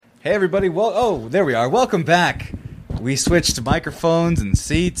Hey everybody, well, there we are. Welcome back. We switched microphones and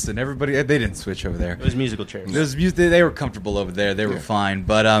seats and everybody, they didn't switch over there. It was musical chairs. They were comfortable over there. They were fine.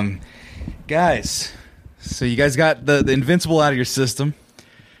 But, guys, so you guys got the Invincible out of your system.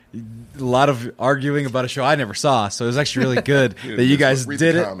 A lot of arguing about a show I never saw, so it was actually really good that you guys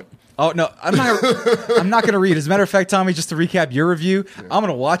did it. Comment. Oh, no, I'm not going to read. As a matter of fact, Tommy, just to recap your review, I'm going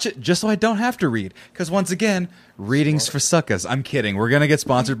to watch it just so I don't have to read. Because once again, reading's for suckers. I'm kidding. We're going to get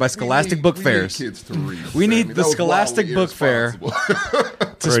sponsored by Scholastic Book Fairs. We need kids to read. We need the Scholastic Book Fair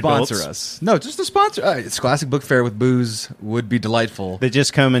to sponsor adults. us. No, just to sponsor. Scholastic Book Fair with booze would be delightful. They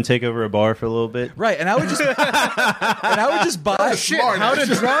just come and take over a bar for a little bit. Right, and I would just buy shit. How to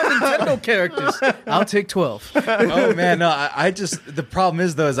draw Nintendo characters? I'll take 12. Oh man, no, I just the problem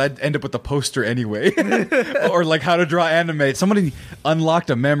is though is I'd end up with the poster anyway, or like how to draw anime. Somebody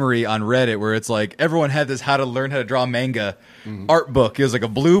unlocked a memory on Reddit where it's like everyone had this how to learn how to draw manga art book. It was like a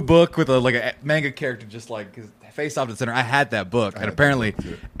blue book with a manga character just like his face off the center. I had that book, and apparently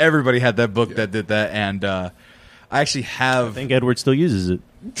everybody had that book that did that. And I actually have. I think Edward still uses it.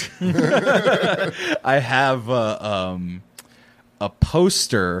 I have a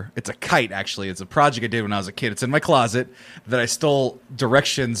poster. It's a kite, actually. It's a project I did when I was a kid. It's in my closet that I stole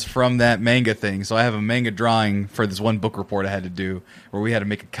directions from that manga thing. So I have a manga drawing for this one book report I had to do where we had to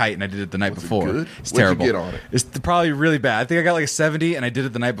make a kite, and I did it the night before. It good? It's terrible. What'd you get on it? It's probably really bad. I think I got like a 70, and I did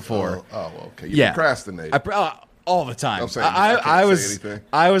it the night before. Oh, okay. You procrastinate. All the time. I'm saying,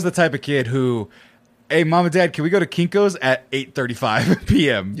 I was the type of kid who, hey, mom and dad, can we go to Kinko's at 8:35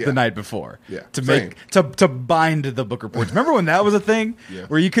 p.m. the night before? Yeah. To bind the book reports. Remember when that was a thing? Yeah.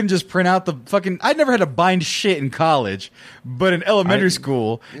 Where you couldn't just print out the fucking. I never had to bind shit in college, but in elementary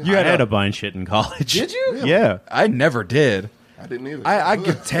school, you had to bind shit in college. Did you? Yeah. I never did. I didn't either. I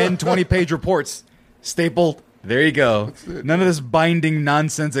get 10, 20-page reports stapled. There you go. None of this binding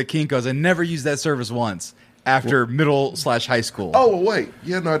nonsense at Kinko's. I never used that service once. After middle/high school. Oh, well, wait.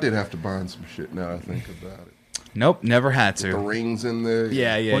 Yeah, no, I did have to bind some shit now I think about it. Nope, never had to. With the rings in there.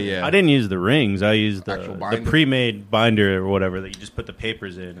 Yeah. I didn't use the rings. I used Actual the binder? pre-made binder or whatever that you just put the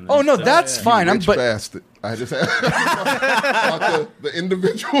papers in. And Oh, no, that's fine. Rich bastard. I just had the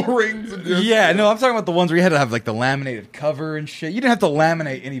individual rings. And just, I'm talking about the ones where you had to have like the laminated cover and shit. You didn't have to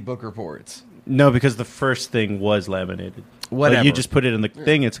laminate any book reports. No, because the first thing was laminated. Whatever. Like you just put it in the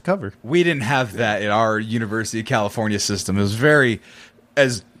thing, it's a cover. We didn't have that in our University of California system. It was very,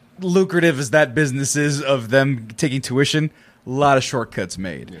 as lucrative as that business is of them taking tuition, a lot of shortcuts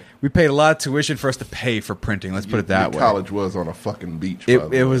made. Yeah. We paid a lot of tuition for us to pay for printing. Let's put it that way. College was on a fucking beach.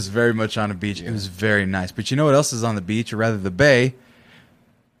 It was very much on a beach. Yeah. It was very nice. But you know what else is on the beach, or rather the bay?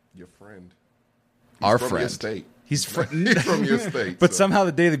 Your friend. Our from friend. Your state. He's from your state. But somehow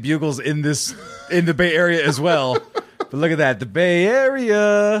the Daily Bugle's in the Bay Area as well. But look at that, the Bay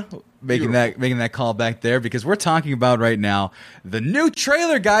Area making that call back there, because we're talking about right now the new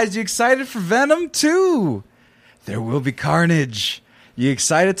trailer, guys. You excited for Venom 2? There will be carnage. You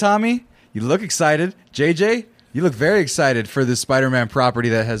excited, Tommy? You look excited. JJ, you look very excited for this Spider-Man property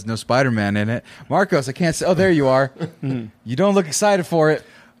that has no Spider-Man in it. Marcos, I can't say. Oh, there you are. You don't look excited for it.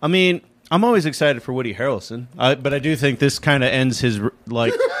 I mean, I'm always excited for Woody Harrelson, but I do think this kind of ends his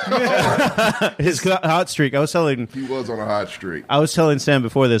his hot streak. He was on a hot streak. I was telling Sam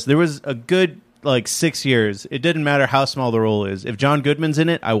before this, there was a good 6 years. It didn't matter how small the role is. If John Goodman's in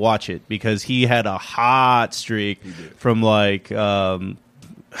it, I watch it because he had a hot streak from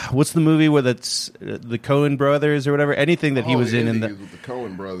what's the movie where that's the Coen brothers or whatever? Anything that he was in the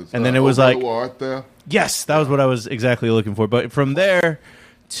Coen brothers. And then it was like, Art there. Yes, that was what I was exactly looking for. But from there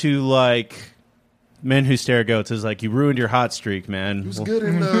to Men Who Stare at Goats is you ruined your hot streak, man. He was good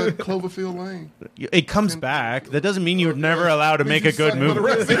in Cloverfield Lane. It comes back. That doesn't mean you're never allowed to make a good movie.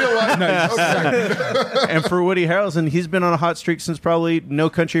 And for Woody Harrelson, he's been on a hot streak since probably No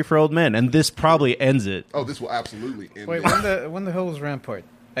Country for Old Men, and this probably ends it. Oh, this will absolutely end it. Wait, when the hell was Rampart?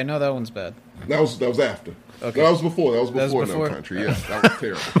 I know that one's bad. That was after. Okay. That was before. That was before No Country. Yeah, that was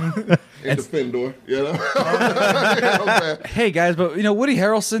terrible. And the Fendor, Hey guys, but Woody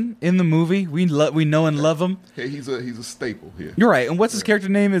Harrelson in the movie, we know and love him. Hey, he's a staple here. You're right. And what's his character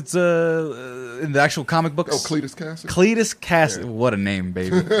name? It's in the actual comic books. Oh, Cletus Kasady. Cletus Kasady. Yeah. What a name,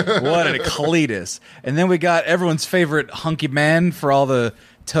 baby. What a Cletus. And then we got everyone's favorite hunky man for all the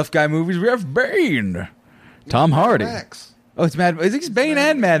tough guy movies. We have Bane, Tom Hardy. Max. Oh, it's Mad. He's Bane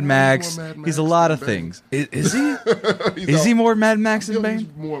and Mad Max. He's a lot of things. Is he? Is he more Mad Max than Bane?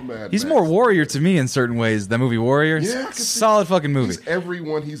 He's more Mad Max. He's more Warrior to me in certain ways. That movie Warrior, solid fucking movie. He's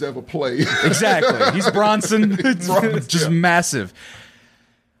everyone he's ever played. Exactly. He's Bronson. Just massive.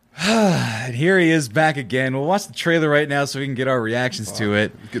 And here he is back again. We'll watch the trailer right now so we can get our reactions to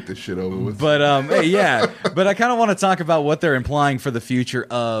it. Get this shit over with. But hey, yeah. But I kind of want to talk about what they're implying for the future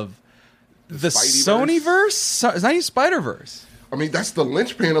of the Sonyverse. It's not even Spider-Verse. I mean, that's the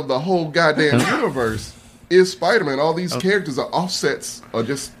linchpin of the whole goddamn universe. Is Spider-Man? All these characters are offsets, are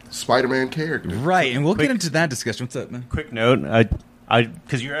just Spider-Man characters. Right, and we'll get into that discussion. What's up, man? Quick note,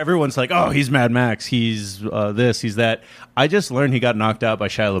 because everyone's like, oh, he's Mad Max, he's this, he's that. I just learned he got knocked out by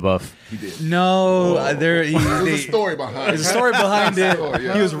Shia LaBeouf. He did. No, There's a story behind it. There's a story behind it. Story,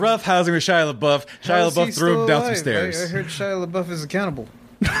 yeah. He was roughhousing with Shia LaBeouf. How Shia is he LaBeouf threw still him down some alive? stairs. I heard Shia LaBeouf is accountable.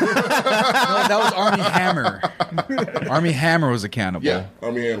 No, that was Armie Hammer. Armie Hammer was a cannibal. Yeah,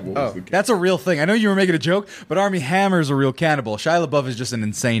 Army Animal was the That's a real thing. I know you were making a joke, but Armie Hammer is a real cannibal. Shia LaBeouf is just an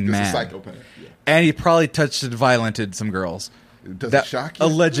insane just man. a psychopath. Yeah. And he probably touched and violented some girls. Does it shock you?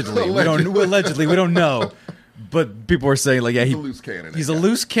 Allegedly. Allegedly, we don't know. But people were saying, like, yeah, He's a loose cannon. He's a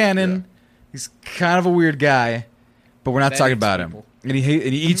loose cannon. Yeah. He's kind of a weird guy, but we're not That talking eats about people. him. And he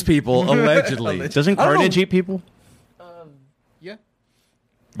eats people, allegedly. Doesn't I don't Carnage know. eat people? Yeah.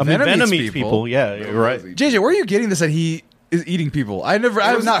 I mean, Venom eats eats people. Yeah, you're right. JJ, where are you getting this that he is eating people? I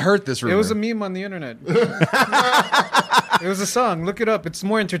have not heard this rumor. It was a meme on the internet. It was a song. Look it up. It's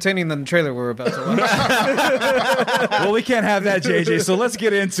more entertaining than the trailer we're about to watch. Well, we can't have that, JJ. So let's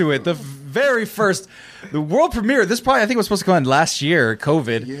get into it. The very first, the world premiere. This probably I think was supposed to come on last year.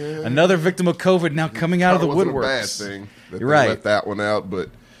 COVID. Yeah. Another victim of COVID now coming out of the Wasn't woodworks. a bad thing that You're they right. let that one out, but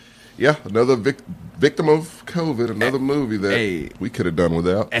yeah, another victim of COVID. Another movie that we could have done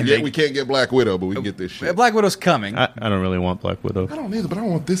without. And And yet they- we can't get Black Widow, but we can get this shit. Black Widow's coming. I don't really want Black Widow. I don't either, but I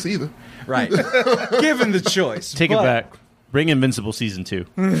don't want this either. Right. Given the choice. Take it But- back. Bring Invincible Season 2.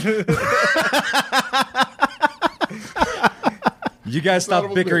 You guys Son stop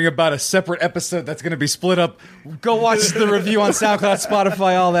of a bickering bitch. about a separate episode that's going to be split up. Go watch the review on SoundCloud,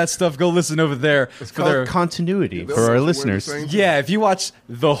 Spotify, all that stuff. Go listen over there. It's for their- called continuity They'll for our wear the listeners. same- Yeah, if you watch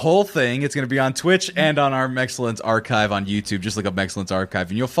the whole thing, it's going to be on Twitch and on our Excellence Archive on YouTube. Just look up Excellence Archive,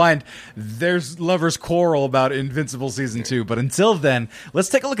 and you'll find there's lovers quarrel about Invincible Season 2. But until then, let's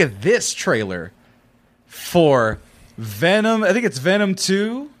take a look at this trailer for Venom. I think it's Venom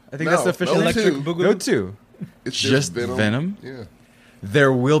 2. I think No, that's the official no Electric 2. Boogaloo. No 2. It's Just Venom? Yeah.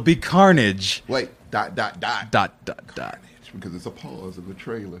 There will be Carnage. Wait. ... Dot. Because it's a pause in the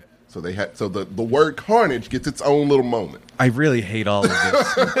trailer. So they had the word Carnage gets its own little moment. I really hate all of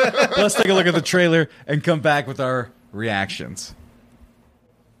this. Let's take a look at the trailer and come back with our reactions.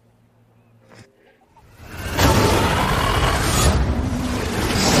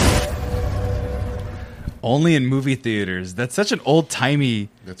 Only in movie theaters. That's such an old-timey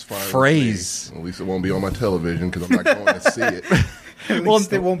That's fine. with phrase. me. At least it won't be on my television because I'm not going to see it. At least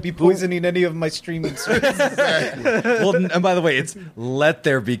they won't be poisoning any of my streaming services. Well, and by the way, it's Let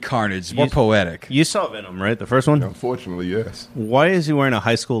There Be Carnage. More poetic. You saw Venom, right? The first one? Unfortunately, yes. Why is he wearing a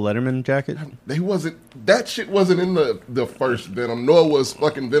high school Letterman jacket? That shit wasn't in the first Venom, nor was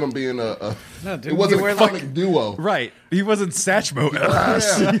fucking Venom being No, dude, it wasn't you a wear comic duo. Right. He wasn't Satchmo.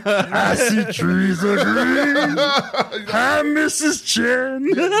 Yeah. I see trees of green. Hi, Mrs. Chen.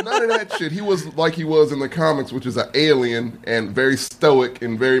 None of that shit. He was like he was in the comics, which is an alien and very stoic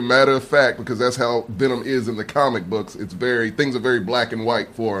and very matter of fact, because that's how Venom is in the comic books. Things are very black and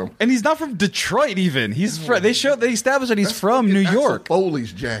white for him. And he's not from Detroit even. They established that he's from New Axel York.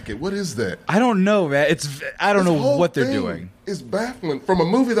 Foley's jacket. What is that? I don't know, man. I don't This know whole what they're thing doing. is baffling. From a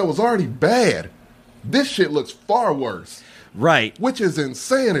movie that was already bad, this shit looks far worse, Right. which is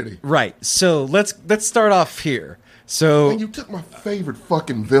insanity. Right. So let's start off here. So And you took my favorite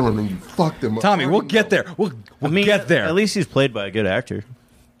fucking villain and you fucked him up. Tommy, we'll get there. We'll get there. At least he's played by a good actor.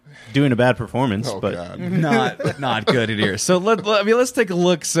 Doing a bad performance, Oh, but God. not good in here. So let's take a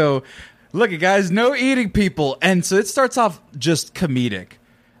look. So look, guys, no eating people, and so it starts off just comedic.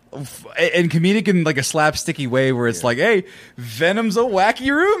 And comedic in like a slapsticky way where it's like, hey, Venom's a wacky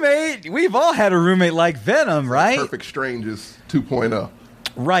roommate. We've all had a roommate like Venom, right? Perfect Strangers 2.0.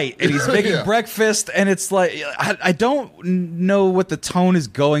 Right. And he's making Yeah. breakfast, and it's like, I don't know what the tone is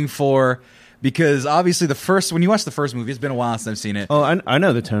going for, because obviously when you watch the first movie, it's been a while since I've seen it. oh, I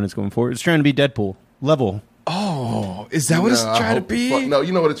know the tone it's going for. It's trying to be Deadpool level. Oh, is that what it's I trying to hope the be? fuck- no,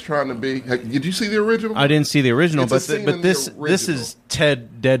 you know what it's trying to be? Hey, did you see the original? I didn't see the original, It's a scene but in this the this original. is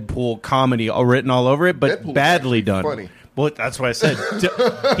Ted Deadpool comedy all written all over it, but Deadpool's badly actually done. funny. Well, that's what I said.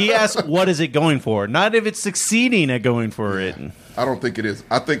 He asked, "What is it going for?" Not if it's succeeding at going for it. I don't think it is.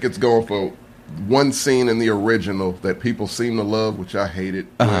 I think it's going for one scene in the original that people seem to love, which I hated.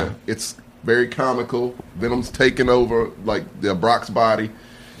 Where it's very comical. Venom's taking over like Brock's body,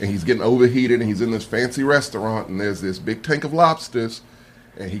 and he's getting overheated, and he's in this fancy restaurant, and there's this big tank of lobsters,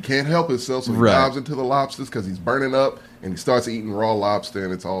 And he can't help himself, so he Right. dives into the lobsters because he's burning up, and he starts eating raw lobster,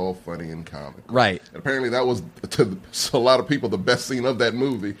 and it's all funny and comical. Right. And apparently that was, to a lot of people, the best scene of that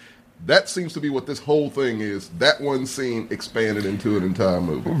movie. That seems to be what this whole thing is. That one scene expanded into an entire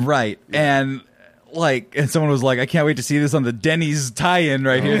movie. Right. And someone was like, I can't wait to see this on the Denny's tie-in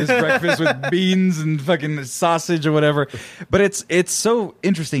right here. This breakfast with beans and fucking sausage or whatever. But it's so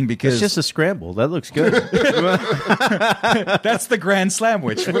interesting because It's just a scramble. That looks good. that's the Grand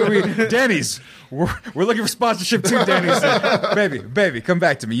Slamwich. What are we? Denny's. We're looking for sponsorship too, Denny's. Baby, come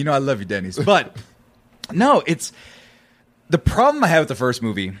back to me. You know I love you, Denny's. But no, it's the problem I had with the first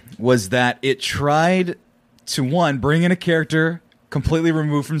movie was that it tried to bring in a character completely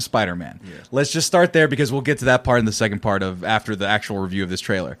removed from Spider-Man. Yeah. Let's just start there because we'll get to that part in the second part of after the actual review of this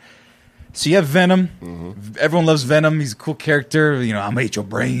trailer. So you have Venom. Mm-hmm. Everyone loves Venom. He's a cool character. You know, I'm gonna eat your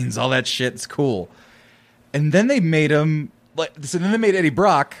brains. All that shit. It's cool. And then they made him then they made Eddie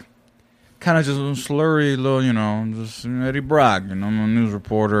Brock kind of just a slurry, little, just Eddie Brock. I'm a news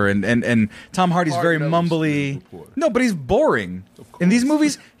reporter, and Tom Hardy's very mumbly. No, but he's boring. In these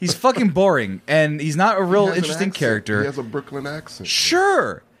movies, he's fucking boring, and he's not a real interesting character. He has a Brooklyn accent.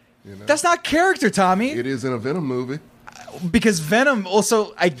 Sure. That's not character, Tommy. It is in a Venom movie. Because Venom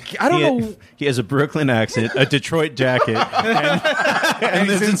also, I don't know. He has a Brooklyn accent, a Detroit jacket, and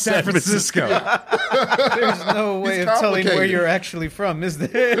he's in San Francisco. There's no way of telling where you're actually from, is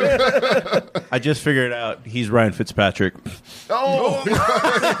there? I just figured out he's Ryan Fitzpatrick. Oh!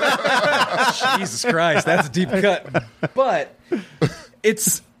 Jesus Christ, that's a deep cut. But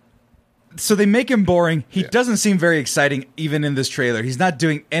it's... So they make him boring. He doesn't seem very exciting even in this trailer. He's not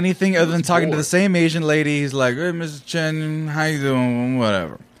doing anything other than talking to the same Asian lady. He's like, hey, Mrs. Chen, how you doing?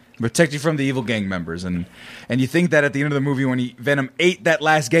 Whatever. Protect you from the evil gang members. And you think that at the end of the movie when Venom ate that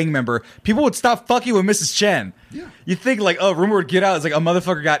last gang member, people would stop fucking with Mrs. Chen. Yeah. You think like, oh, rumor would get out. It's like a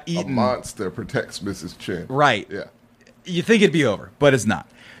motherfucker got eaten. A monster protects Mrs. Chen. Right. Yeah. You think it'd be over, but it's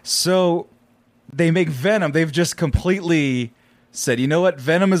not. So they make Venom. They've just completely... said, you know what?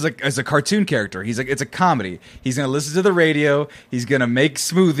 Venom is a cartoon character. It's a comedy. He's going to listen to the radio. He's going to make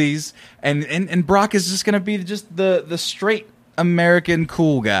smoothies, and Brock is just going to be just the straight American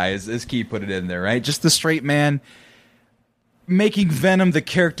cool guy, as Key put it in there, right? Just the straight man making Venom the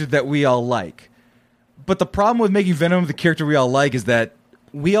character that we all like. But the problem with making Venom the character we all like is that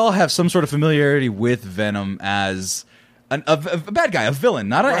we all have some sort of familiarity with Venom as a bad guy, a villain,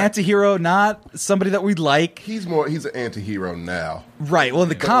 not an anti-hero, not somebody that we like. He's an anti-hero now. Right. Well, in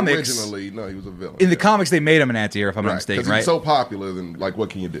the comics... Originally, no, he was a villain. In the comics, they made him an anti-hero, if I'm not mistaken, right? Because he's so popular, then, what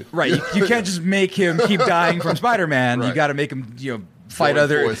can you do? Right. You can't just make him keep dying from Spider-Man. Right. You got to make him, fight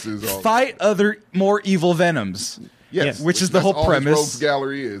other more evil Venoms. Yes. Which is the whole premise. Rogues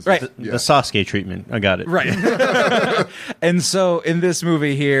Gallery is. Right. The Sasuke treatment. I got it. Right. And so in this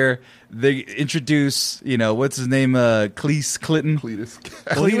movie here, they introduce, what's his name?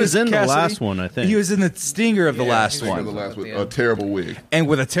 Cletus. He was in Cassidy. the last one, I think. He was in the stinger of the last one. The last with a terrible wig. And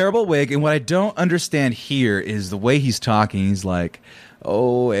with a terrible wig. And what I don't understand here is the way he's talking. He's like,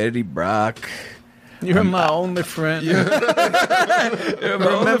 oh, Eddie Brock. You're my only friend. Remember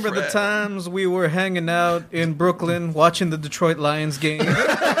the times we were hanging out in Brooklyn watching the Detroit Lions game? We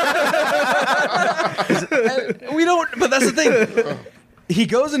don't, but that's the thing. He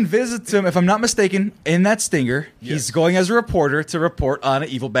goes and visits him, if I'm not mistaken, in that stinger. Yes. He's going as a reporter to report on an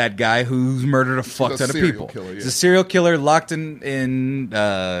evil bad guy who's murdered a fuck ton of people. He's a serial killer locked in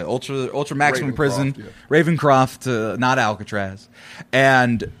ultra maximum prison. Yeah. Ravencroft, not Alcatraz.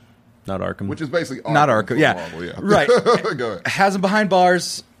 And... not Arkham. Which is basically Arkham. Not Arkham, yeah. Marvel, yeah. Right. Go ahead. Has him behind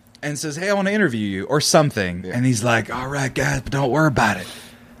bars and says, hey, I want to interview you, or something. Yeah. And he's like, all right, guys, but don't worry about it.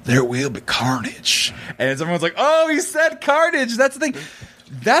 There will be carnage. And everyone's like, oh, he said carnage. That's the thing.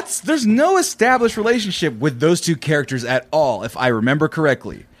 There's no established relationship with those two characters at all, if I remember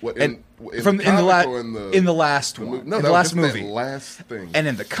correctly. What, in the last one. No, in that the last was movie. That last thing. And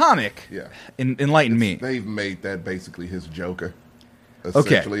in the comic, enlighten me. They've made that basically his Joker.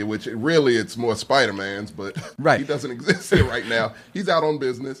 Essentially, which it's more Spider-Man's, but he doesn't exist here right now. He's out on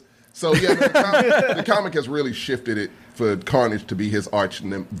business. So the comic has really shifted it for Carnage to be his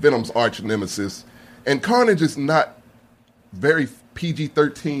Venom's arch nemesis, and Carnage is not very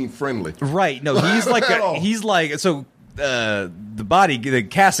PG-13 friendly. Right? No, he's like the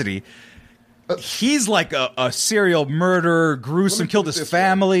Cassidy. He's like a serial murderer, gruesome, killed his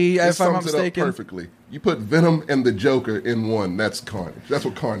family, if I'm not mistaken. Perfectly. You put Venom and the Joker in one, that's Carnage. That's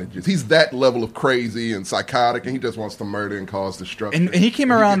what Carnage is. He's that level of crazy and psychotic, and he just wants to murder and cause destruction. And he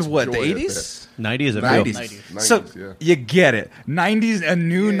came around, what, the 80s? 90 is a 90s. 90s, So yeah. you get it. 90s, a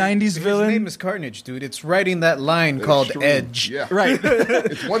new 90s His villain. name is Carnage, dude. It's writing that line called Extreme. Edge. Yeah. Right.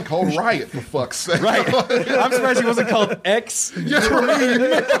 It's one called Riot, for fuck's sake. Right. I'm surprised he wasn't called X.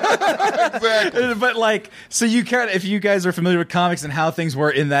 Exactly. But like, so you can, if you guys are familiar with comics and how things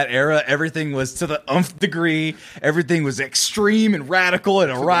were in that era, everything was to the nth degree. Everything was extreme and radical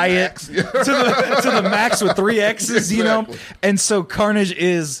and a riot max, yeah. to the max with 3 X's, you know. Exactly. And so Carnage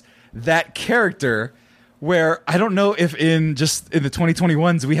is that character. Where I don't know if in the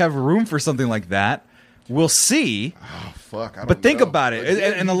 2021s we have room for something like that. We'll see. Oh, fuck. I don't But think know. about it. But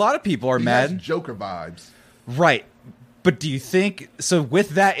yeah, And a lot of people are he mad. has Joker vibes. Right. But do you think, so with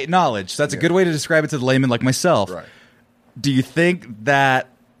that knowledge, that's a good way to describe it to the layman like myself. Right. Do you think that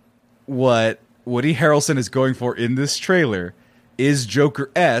what Woody Harrelson is going for in this trailer is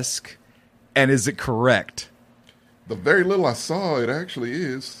Joker-esque, and is it correct? The very little I saw, it actually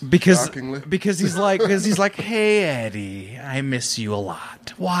is. Because shockingly. he's like, hey Eddie, I miss you a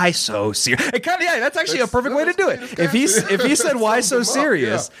lot. Why so serious? It kind of, yeah, that's actually a perfect way to do it. If he said why so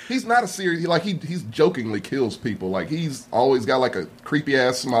serious, yeah. He's not a serious. He's jokingly kills people. Like he's always got like a creepy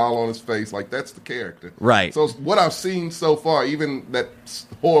ass smile on his face. Like that's the character, Right. So what I've seen so far, even that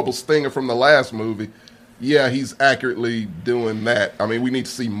horrible stinger from the last movie, yeah, he's accurately doing that. I mean, we need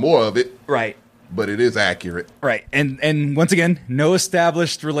to see more of it, right. but it is accurate. Right, and once again, no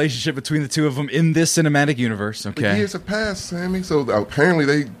established relationship between the two of them in this cinematic universe. But Okay, years have passed, Sammy. So apparently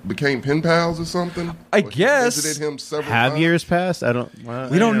they became pen pals or something. I Or he guess. visited him several Have times. years passed? I don't. Well,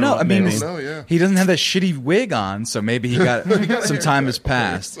 we don't know. I mean, maybe. don't know, yeah. he doesn't have that shitty wig on, so maybe he got some time has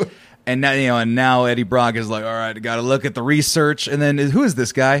passed. And now, now Eddie Brock is like, all right, I got to look at the research. And then who is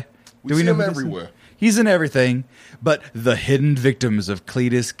this guy? We see him who this is? everywhere. He's in everything. But the hidden victims of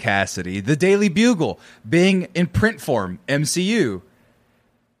Cletus Cassidy, the Daily Bugle, being in print form, MCU,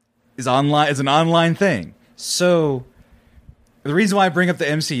 is online. Is an online thing. So the reason why I bring up the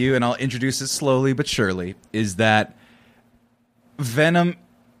MCU, and I'll introduce it slowly but surely, is that Venom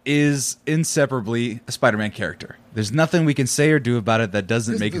is inseparably a Spider-Man character. There's nothing we can say or do about it that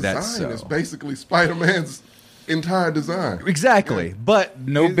doesn't His make that design so. is basically Spider-Man's entire design. Exactly, but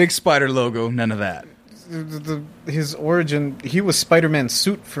no big spider logo, none of that. His origin, he was Spider-Man's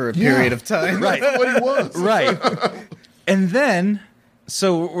suit for a period of time. Right. That's what he was. Right. And then,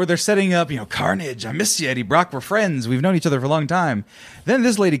 so where they're setting up, Carnage, I miss you, Eddie Brock, we're friends, we've known each other for a long time. Then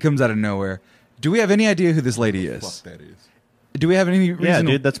this lady comes out of nowhere. Do we have any idea who this lady is? Fuck that is. Do we have any reason? Yeah,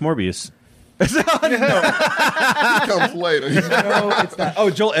 dude, that's Morbius. He comes later. No, it's not. Oh,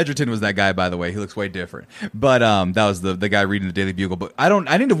 Joel Edgerton was that guy, by the way. He looks way different. But that was the guy reading the Daily Bugle. But I want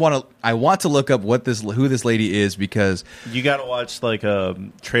to look up who this lady is, because You got to watch like a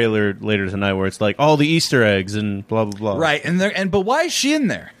trailer later tonight where it's like all the Easter eggs and blah blah blah. right, but why is she in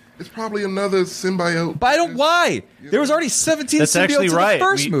there? It's probably another symbiote. But I don't. Why? There was already 17 That's symbiotes actually in right. the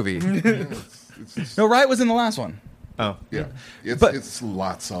first We- movie. It's No, Riot was in the last one. Oh, yeah. But- It's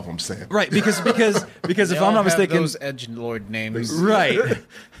lots of them, Sam. Right, because They if I'm all not have mistaken, those edgelord names. right,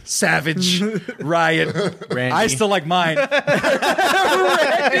 Savage, Riot, Randy. I still like mine.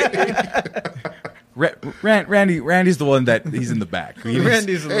 Randy's the one that he's in the back.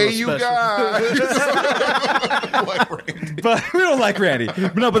 Randy's a little Hey, you special. guys. Like Randy. But we don't like Randy.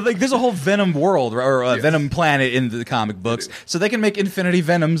 But like, there's a whole Venom world or Yes. Venom planet in the comic books, so they can make Infinity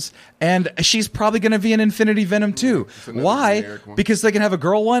Venoms, and she's probably going to be an Infinity Venom too. another Why? generic one. Because they can have a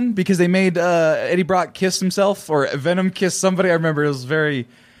girl one. Because they made Eddie Brock kiss himself, or Venom kiss somebody. I remember it was very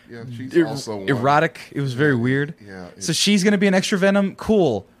Yeah, she's also one. erotic. It was very weird. Yeah, So she's going to be an extra Venom.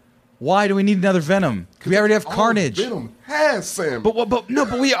 Cool. Why do we need another Venom? We already have All Carnage. Venom has Sam. But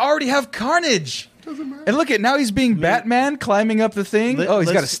we already have Carnage. Doesn't matter. And look at now he's being Batman climbing up the thing. Let- Oh, he's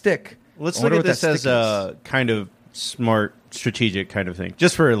got a let's- stick. Let's I look wonder at what that this as stick a kind of smart, strategic kind of thing,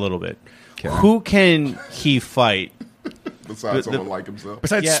 just for a little bit. Okay. Who can he fight? Besides the- someone like himself.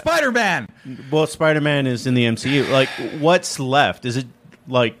 Besides Yeah. Spider-Man. Well, Spider-Man is in the MCU. Like, what's left? Is it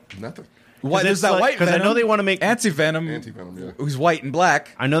like? Nothing. What? There's it's that like- white 'cause I Venom. know they wanna make- Anti-Venom, Anti-Venom, yeah. who's white and black.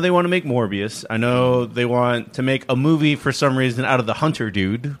 I know they want to make Morbius. I know they want to make a movie for some reason out of the Hunter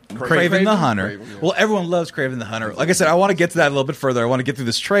dude. Craven the Hunter. Kraven, yeah. Well, everyone loves Craven the Hunter. Like I said, I want to get to that a little bit further. I want to get through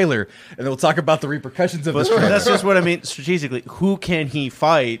this trailer, and then we'll talk about the repercussions of But this trailer. that's just what I mean strategically. Who can he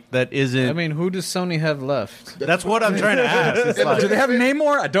fight that isn't? I mean, who does Sony have left? that's what I'm trying to ask. It's like, Do they have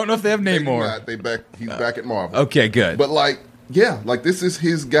Namor? I don't know if they have Maybe Namor. not. He's back at Marvel. Okay, good. But like Yeah, like this is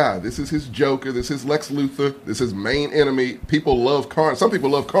his guy. This is his Joker. This is Lex Luthor. This is main enemy. People love Carnage. Some people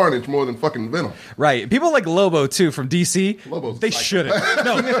love Carnage more than fucking Venom. Right. People like Lobo too from DC. Lobo's they shouldn't.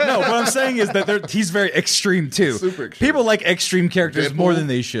 No. What I'm saying is that he's very extreme too. Super extreme. People like extreme characters more than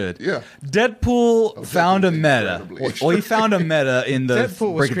they should. Yeah. Deadpool found a meta. Well, he found a meta in the.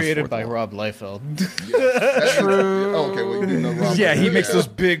 Deadpool was created by Rob Liefeld. True. Okay, well you didn't know Rob. Yeah, he makes those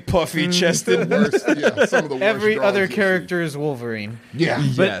big puffy chested. Some of the worst Every other drawings character is Wolverine. Yeah.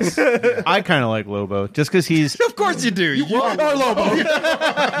 Yes. I kind of like Lobo just because he's. Of course you do. You are Lobo.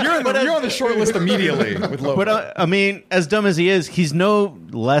 You're on the short list immediately with Lobo. But I mean, as dumb as he is, he's no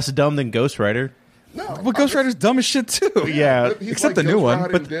less dumb than Ghost Rider. No, but Ghost Rider's dumb as shit too. Yeah, except the new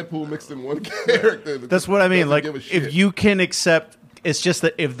one. But Deadpool mixed in one character. That's what I mean. Like, if you can accept, it's just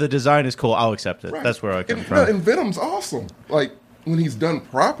that if the design is cool, I'll accept it. Right. That's where I come from. And Venom's awesome. Like when he's done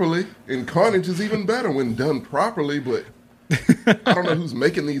properly, and Carnage is even better when done properly. But I don't know who's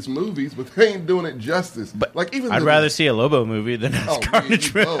making these movies, but they ain't doing it justice. But like even I'd rather see a Lobo movie than a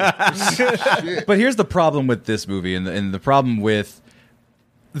Carnage movie. But here's the problem with this movie, and the problem with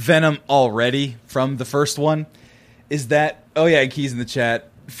Venom already from the first one is that Key's in the chat,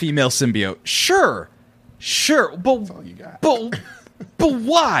 female symbiote. Sure, but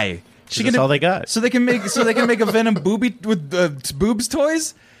why? That's all they got. So they can make a Venom booby with boobs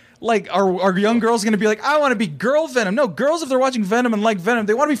toys. Like, are young girls going to be like, I want to be girl Venom? No, girls, if they're watching Venom and like Venom,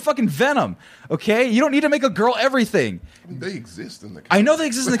 they want to be fucking Venom, okay? You don't need to make a girl everything. They exist in the comic I know they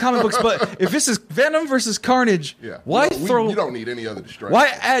exist in the comic books, but if this is Venom versus Carnage, you don't need any other distraction. Why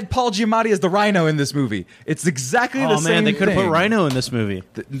add Paul Giamatti as the Rhino in this movie? It's exactly the same thing. Oh, man, they could have put Rhino in this movie.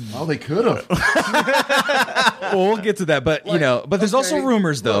 They could have. Well, we'll get to that, but, but there's also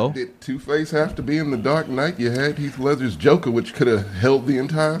rumors, though. Did Two-Face have to be in The Dark Knight? You had Heath Ledger's Joker, which could have held the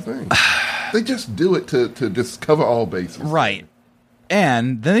entire thing. They just do it to just cover all bases. Right.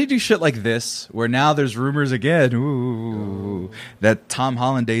 And then they do shit like this, where now there's rumors again, that Tom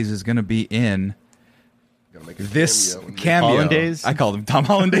Hollandaise is going to be in this cameo. Hollandaise? I called him Tom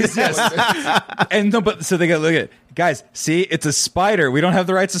Hollandaise, yes. So they got look at guys, see, it's a spider. We don't have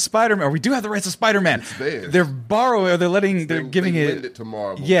the rights to Spider-Man. Or we do have the rights to Spider-Man. It's theirs. They're borrowing, or they're giving it to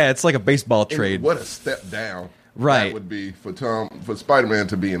Marvel. Yeah, it's like a baseball trade. And what a step down. Right. That would be for Spider-Man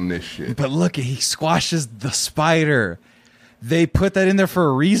to be in this shit. But look, he squashes the spider. They put that in there for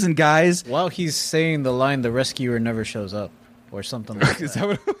a reason, guys. While he's saying the line, the rescuer never shows up, or something like that. Is that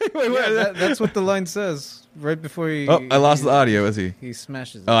what, that's what the line says right before he... Oh, I lost the audio, is he? He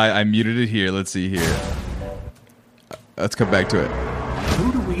smashes it. Oh, I muted it here. Let's see here. Let's come back to it.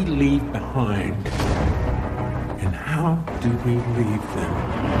 Who do we leave behind? And how do we leave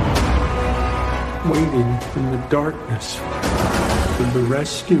them? Waiting in the darkness for the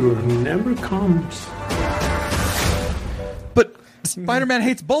rescuer who never comes. But Spider-Man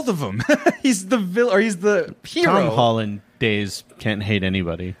hates both of them. He's the villain, or he's the hero. Tom Hollandaise can't hate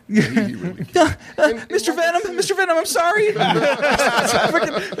anybody. Mr. Venom, I'm sorry.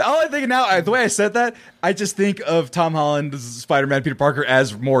 All I think now, the way I said that, I just think of Tom Holland, Spider-Man, Peter Parker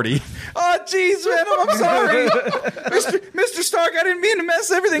as Morty. Oh, jeez, Venom, I'm sorry. Mr. Stark, I didn't mean to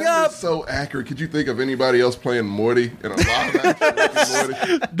mess everything up. So accurate. Could you think of anybody else playing Morty in a live action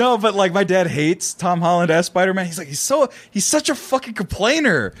Morty? No, but like my dad hates Tom Holland as Spider-Man. He's like, he's such a fucking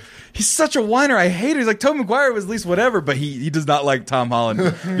complainer. He's such a whiner. I hate it. He's like, Tobey Maguire was at least whatever, but he does not like Tom Holland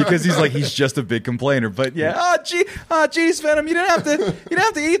because he's just a big complainer. But yeah, geez, Venom, you didn't have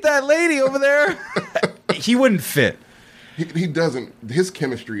to eat that lady over there. He wouldn't fit. He doesn't. His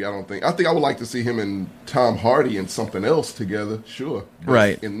chemistry, I think I would like to see him and Tom Hardy in something else together. Sure, but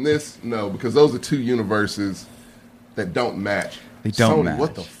right. In this, no, because those are two universes that don't match. They don't Sony, match.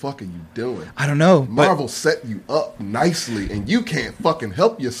 what the fuck are you doing? I don't know. Marvel set you up nicely, and you can't fucking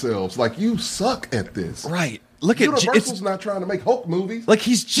help yourselves. Like, you suck at this. Right. Look at Universal's not trying to make Hulk movies. Like,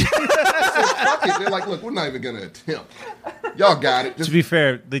 he's just... So fuck it. They're like, look, we're not even going to attempt. Y'all got it. To be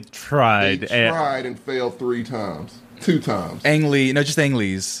fair, they tried. They tried and failed 2 times. Ang Lee, just Ang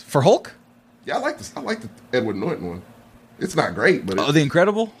Lee's. For Hulk? Yeah, I like the Edward Norton one. It's not great, but The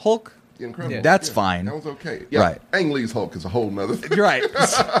Incredible Hulk? Incredible. Yeah. That's fine. That was okay. Yeah, right. Ang Lee's Hulk is a whole nother thing. You're right.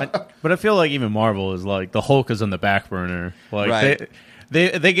 But I feel like even Marvel is like, the Hulk is on the back burner. Like, right.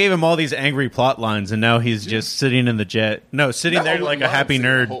 They gave him all these angry plot lines, and now he's just sitting in the jet. No, sitting there like a happy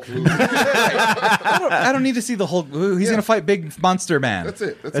nerd. I don't need to see the Hulk. He's going to fight Big Monster Man. That's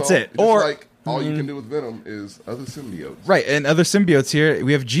it. That's it. Or like, all you can do with Venom is other symbiotes. Right, and other symbiotes here.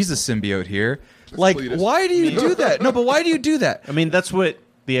 We have Jesus symbiote here. Like, why do you do that? No, but why do you do that? I mean, that's what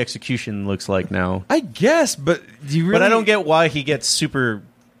the execution looks like now. I guess, but do you really... But I don't get why he gets super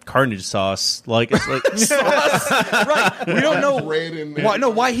Carnage sauce. Like it's like sauce. Right. We don't know red in there.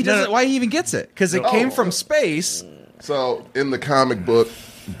 why he doesn't. Why he even gets it? Because it came from space. So in the comic book,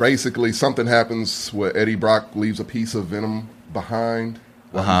 basically something happens where Eddie Brock leaves a piece of Venom behind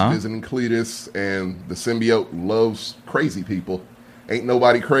while he's visiting Cletus, and the symbiote loves crazy people. Ain't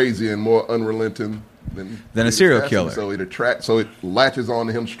nobody crazy and more unrelenting than a serial killer. So it latches on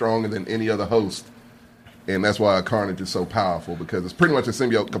to him stronger than any other host. And that's why Carnage is so powerful, because it's pretty much a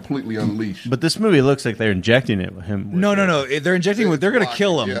symbiote completely unleashed. But this movie looks like they're injecting it with him. No. They're injecting him. They're going to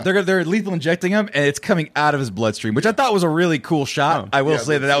kill him. Yeah. They're lethal injecting him, and it's coming out of his bloodstream, which I thought was a really cool shot. I will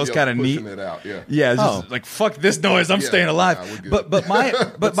say that was kind of neat. It out, it's just like, fuck this noise. I'm staying alive. But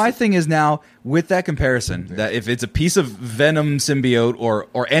my thing is now with that comparison that if it's a piece of Venom symbiote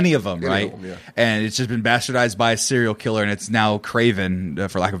or any of them, right, and it's just been bastardized by a serial killer, and it's now Craven,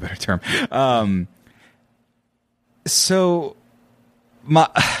 for lack of a better term. So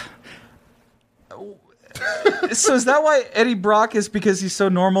is that why Eddie Brock is, because he's so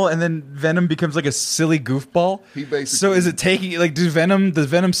normal, and then Venom becomes like a silly goofball? So is it taking, like, does Venom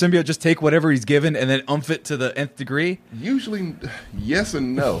symbiote just take whatever he's given and then umph it to the nth degree? Usually, yes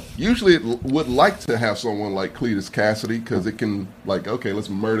and no. Usually it would like to have someone like Cletus Cassidy, because it can, like, okay, let's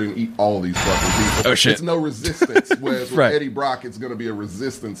murder and eat all these fucking people. Oh, shit. It's no resistance. Whereas with Eddie Brock, it's going to be a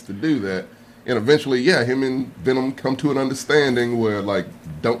resistance to do that. And eventually, him and Venom come to an understanding where, like,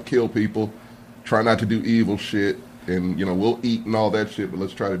 don't kill people, try not to do evil shit, and, we'll eat and all that shit, but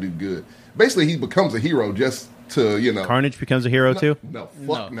let's try to do good. Basically, he becomes a hero just to, Carnage becomes a hero too? No,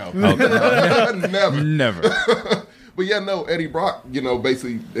 fuck no. Never. But Eddie Brock,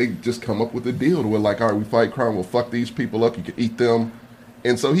 basically, they just come up with a deal to where, like, all right, we fight crime, we'll fuck these people up, you can eat them.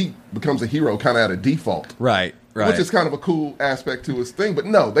 And so he becomes a hero kind of out of default. Right. Which is kind of a cool aspect to his thing. But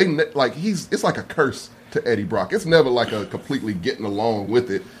no, it's like a curse to Eddie Brock. It's never like a completely getting along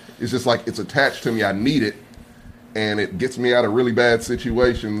with it. It's just like, it's attached to me. I need it. And it gets me out of really bad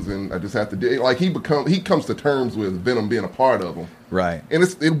situations. And I just have to do it. Like, he comes to terms with Venom being a part of him. Right. And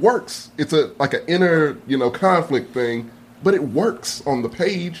it works. It's like an inner, conflict thing. But it works on the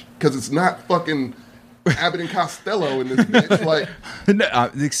page because it's not fucking Abbott and Costello in this bitch. Like,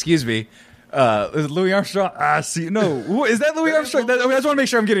 no, excuse me. Is it Louis Armstrong? No. Is that Louis Armstrong? I just want to make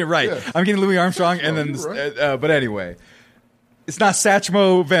sure I'm getting it right. Yeah. I'm getting Louis Armstrong, and then, right. But anyway, it's not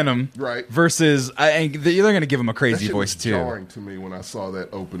Satchmo Venom, right? Versus, they're going to give him a crazy voice too. Jarring to me when I saw that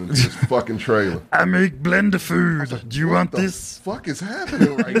opening to this fucking trailer. I make blender food. Like, do you want this? Fuck is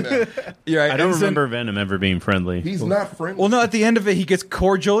happening right now? I don't remember Venom ever being friendly. He's not friendly. Well, no. At the end of it, he gets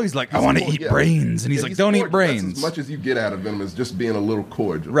cordial. He's like, I want to eat brains, and he's like, don't eat brains. That's as much as you get out of Venom is just being a little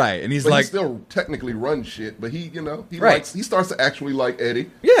cordial, right? And he's but like, he still technically runs shit, but he right. He starts to actually like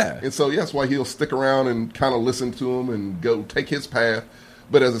Eddie, and so that's why he'll stick around and kind of listen to him and go take his path.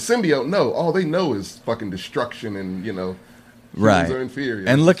 But as a symbiote, no, all they know is fucking destruction and, humans are inferior.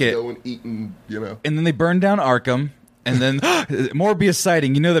 And look at... Go and eat and, And then they burn down Arkham, and then Morbius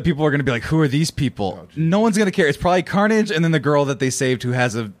sighting. You know that people are going to be like, who are these people? Oh, no one's going to care. It's probably Carnage and then the girl that they saved who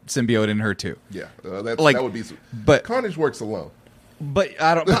has a symbiote in her, too. Yeah, that would be... But Carnage works alone. But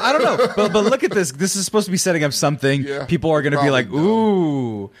I don't know. But look at this. This is supposed to be setting up something. Yeah, people are going to be like,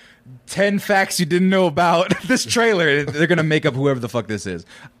 ooh... 10 facts you didn't know about this trailer. They're going to make up whoever the fuck this is.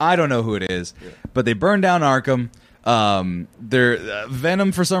 I don't know who it is. Yeah. But they burned down Arkham.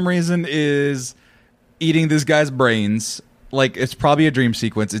 Venom, for some reason, is eating this guy's brains. Like, it's probably a dream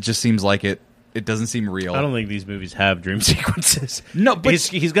sequence. It just seems like it. It doesn't seem real. I don't think these movies have dream sequences. No, but...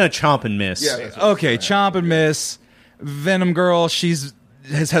 He's going to chomp and miss. Yeah, okay, chomp and miss. Venom girl,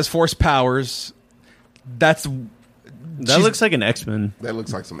 has force powers. That looks like an X-Men. That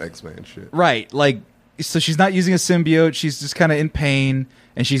looks like some X-Men shit. Right. Like, so she's not using a symbiote. She's just kind of in pain,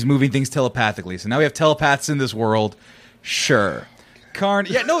 and she's moving things telepathically. So now we have telepaths in this world. Sure.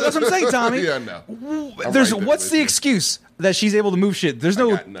 Yeah, no, that's what I'm saying, Tommy. Yeah, no. What's the excuse that she's able to move shit? There's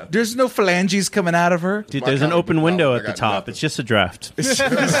no phalanges coming out of her. Dude, there's an open window at the top. Nothing. It's just a draft. No, it's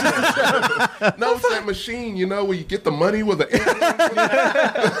that machine, where you get the money with the...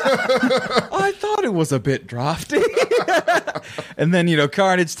 I thought it was a bit drafty. And then,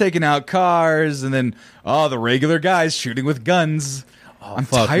 Carnage taking out cars, and then, the regular guys shooting with guns. I'm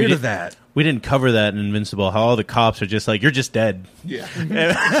tired of that. We didn't cover that in Invincible, how all the cops are just like, you're just dead. Yeah.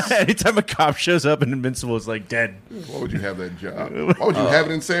 Anytime a cop shows up in Invincible, it's like, dead. Why would you have that job? Why would you have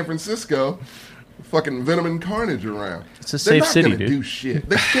it in San Francisco? fucking Venom and Carnage around. It's a safe city, dude. They're not going to do shit.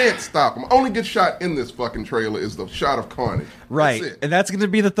 They can't stop them. Only good shot in this fucking trailer is the shot of Carnage. Right. That's it. And that's going to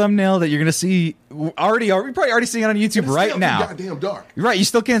be the thumbnail that you're going to see you're probably already seeing it on YouTube right now. Goddamn dark. Right, you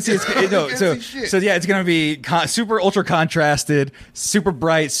still can't see it. See shit. So yeah, it's going to be super ultra contrasted, super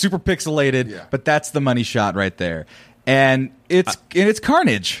bright, super pixelated, but that's the money shot right there. And it's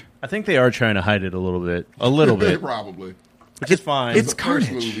Carnage. I think they are trying to hide it a little bit. A little bit. Probably. Which is fine. It's The first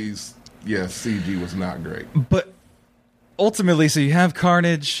Carnage. movies, CG was not great. But ultimately, so you have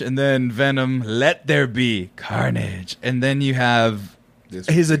Carnage and then Venom, let there be Carnage. And then you have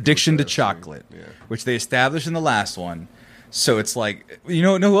his addiction to chocolate, which they established in the last one. So it's like, you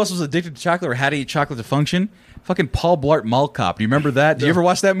know who else was addicted to chocolate or had to eat chocolate to function? Fucking Paul Blart Mall Cop. Do you remember that? Did you ever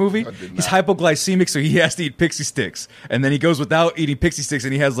watch that movie? I did not. He's hypoglycemic, so he has to eat Pixie Sticks. And then he goes without eating Pixie Sticks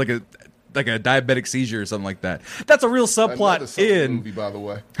and he has like a diabetic seizure or something like that. That's a real subplot Another Sony movie, by the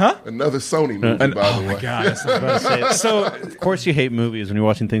way. Huh? Another Sony movie, by the way. Oh my god! I was about to say it. So of course you hate movies when you're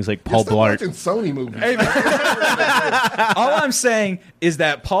watching things like You're Paul still Blart. watching Sony movies. Hey, all I'm saying is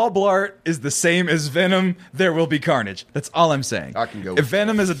that Paul Blart is the same as Venom. There will be Carnage. That's all I'm saying. I can go If with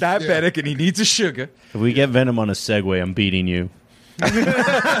Venom that. is a diabetic and he needs a sugar, If we get Venom on a Segway, I'm beating you. you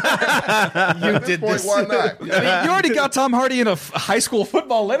At this did point, this. why not? I mean, you already got Tom Hardy in a high school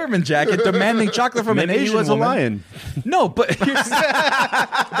football Letterman jacket demanding chocolate from Maybe an Asian he was woman. a lion. No, but here's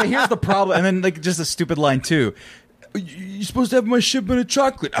the problem. And then like just a stupid line too. You're supposed to have my shipment of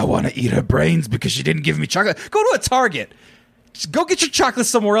chocolate. I want to eat her brains because she didn't give me chocolate. Go to a Target. Just go get your chocolate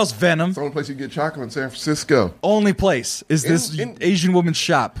somewhere else, Venom. It's the only place you get chocolate in San Francisco. Only place is this Asian woman's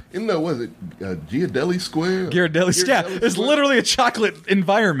shop. In the, was it Ghirardelli Square? Ghirardelli. Yeah, it's Square? literally a chocolate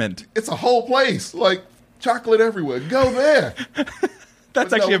environment. It's a whole place. Like, chocolate everywhere. Go there. That's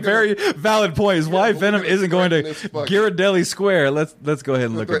But no, actually a very valid point. Is why but we're Venom gonna isn't going to threaten this fucking- Ghirardelli Square. Let's go ahead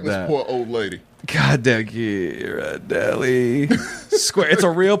and look at Threaten this that. poor old lady. God damn Ghirardelli Square. It's a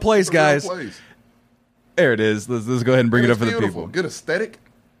real place, It's a real guys. place. There it is. Let's go ahead and bring And it up for it's the beautiful. people. Good aesthetic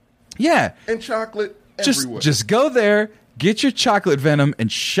Yeah, and chocolate everywhere. just go there, get your chocolate Venom, and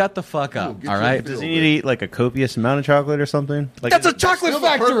shut the fuck up. Get All your right. fill. Does he need to eat like a copious amount of chocolate or something? Like, That's a chocolate Still the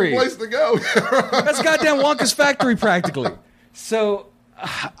perfect factory. place to go. That's goddamn Wonka's factory, practically. So,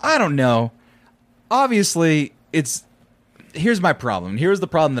 I don't know. Obviously, here's my problem. Here's the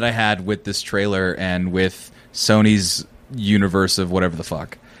problem that I had with this trailer and with Sony's universe of whatever the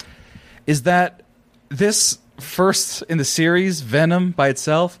fuck. Is that this first in the series, Venom by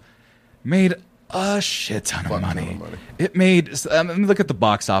itself, made a shit ton of money. It made... let me look at the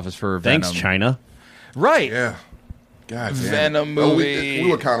box office for Venom. thanks, China. Right. Yeah. God damn. Venom Oh, movie. we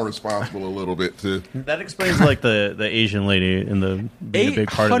were kind of responsible a little bit, too. That explains like the Asian lady in the being a big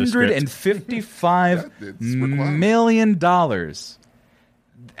part of the script. $855 million.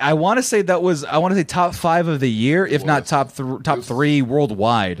 I want to say top 5 of the year, if not top 3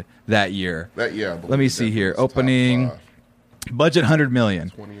 worldwide that year. That year, I believe Let me that see here. was top Opening 5. budget $100 million.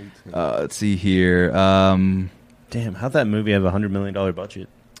 2018. Let's see here. Damn, how'd that movie have a $100 million budget?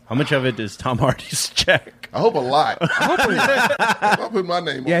 How much of it is Tom Hardy's check? I hope a lot. I'll put my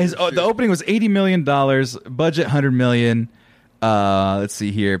name Yeah, on this shit. the opening was $80 million, budget $100 million. Let's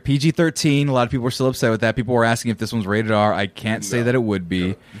see here. PG-13. A lot of people were still upset with that. People were asking if this one's rated R. I can't say that it would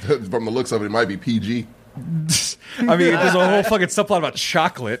be. From the looks of it, it might be PG. I mean, there's a whole fucking subplot about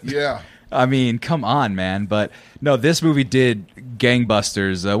chocolate. Yeah. I mean, come on, man. But no, this movie did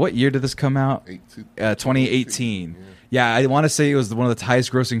gangbusters. What year did this come out? 2018. Yeah, I want to say it was one of the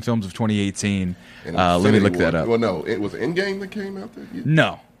highest grossing films of 2018. Let me look that up. Well, no, it was Endgame that came out that year?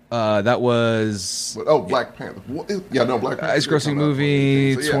 No, that was... Black Panther. Yeah, no, Black Panther. highest grossing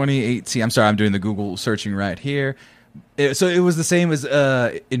movie, 2018. So, yeah. 2018. I'm sorry, I'm doing the Google searching right here. So it was the same as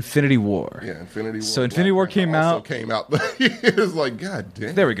Infinity War. Yeah, Infinity War. So Infinity War came out. It was like, God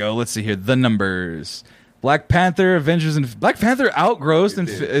damn. There we go. Let's see here. The numbers. Black Panther, Avengers, and Black Panther outgrossed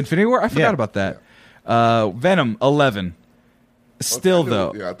Infinity War. I forgot about that. Venom 11. Still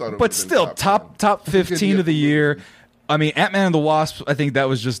though, I thought it but would've still been top 15 of the year. I mean, Ant-Man and the Wasp. I think that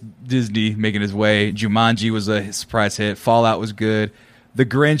was just Disney making his way. Jumanji was a surprise hit. Fallout was good. The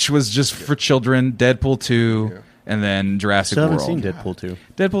Grinch was just for children. Deadpool 2, and then Jurassic Still World. haven't seen Deadpool 2.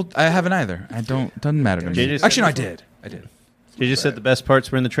 Deadpool, I haven't either. Doesn't matter to me. JJ said Actually, no, I before. did. You just said the best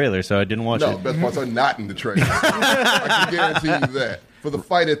parts were in the trailer, so I didn't watch No, it. best parts are not in the trailer. I can guarantee you that. For the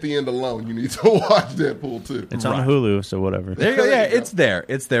fight at the end alone, you need to watch Deadpool 2. It's on Hulu, so whatever. There you go. Yeah, it's there.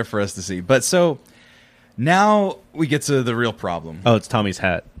 It's there for us to see. But so now we get to the real problem. Oh, it's Tommy's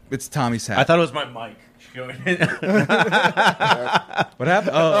hat. It's Tommy's hat. I thought it was my mic. What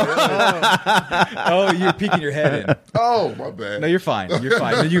happened? Oh, you're peeking your head in. Oh, my bad. No, you're fine. You're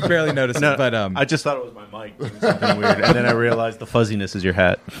fine. You barely noticed it, but I just thought it was my mic doing something weird, and then I realized the fuzziness is your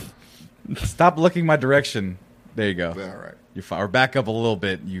hat. Stop looking my direction. There you go. All right. You're fine. Or back up a little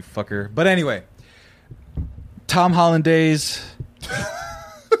bit, you fucker. But anyway, Tom Holland days.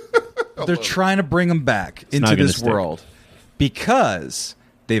 They're trying to bring him back into this world because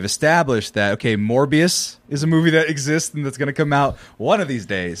they've established that, okay, Morbius is a movie that exists and that's going to come out one of these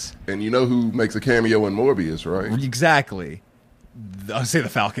days. And you know who makes a cameo in Morbius, right? Exactly. I'll say the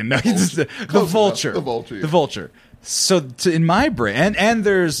Falcon. No, the Vulture. The Vulture. Yeah. The Vulture. So in my brain, and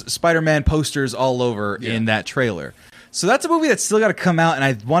there's Spider-Man posters all over in that trailer. So that's a movie that's still got to come out, and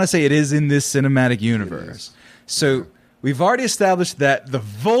I want to say it is in this cinematic universe. So we've already established that the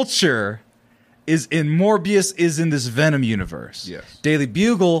Vulture is in Morbius, is in this Venom universe. Yes. Daily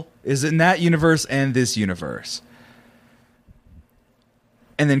Bugle is in that universe and this universe.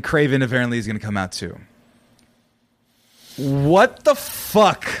 And then Kraven apparently is going to come out too. What the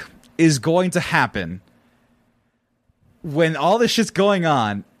fuck is going to happen when all this shit's going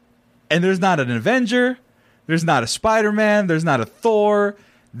on and there's not an Avenger, there's not a Spider-Man, there's not a Thor?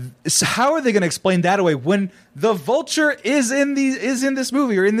 So how are they going to explain that away when the Vulture is in this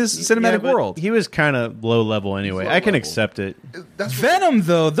movie or in this cinematic world? He was kind of low level anyway. I can accept it. That's Venom,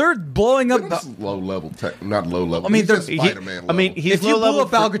 though, they're blowing up. low level, not low level. I mean, he's just Spider-Man. He's if you low blew level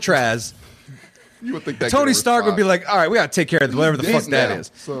up Alcatraz, you would think that Tony Stark would be like, "All right, we got to take care of whatever the fuck that is."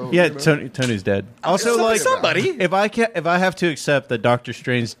 So, Yeah, Tony's dead. Also, somebody. if I have to accept that Doctor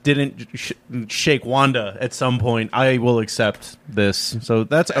Strange didn't shake Wanda at some point, I will accept this. So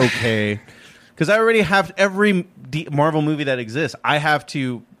that's okay, because I already have every Marvel movie that exists. I have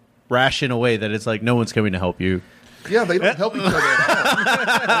to ration away that it's like no one's coming to help you. Yeah, they don't help each other at all.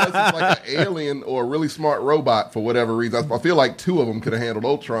 Unless it's like an alien or a really smart robot for whatever reason. I feel like two of them could have handled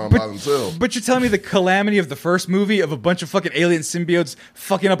Ultron by themselves. But you're telling me the calamity of the first movie of a bunch of fucking alien symbiotes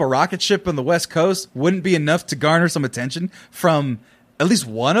fucking up a rocket ship on the West Coast wouldn't be enough to garner some attention from at least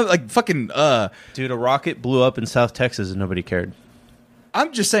one of fucking Dude, a rocket blew up in South Texas and nobody cared.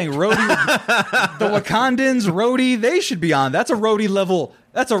 I'm just saying, Rhodey, the Wakandans, Rhodey, they should be on. That's a Rhodey level.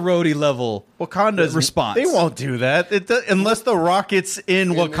 That's a Rhodey level Wakanda's response. They won't do that unless the rocket's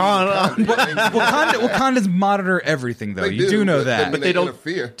in Wakanda. Wakandans monitor everything, though. You do know that. But they don't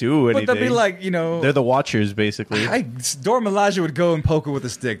interfere. Do anything. But they'll be like, they're the Watchers, basically. Dora Milaje would go and poke her with a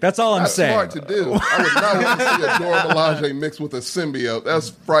stick. That's all I'm saying. That's smart to do. I would not want to see a Dora Milaje mixed with a symbiote. That's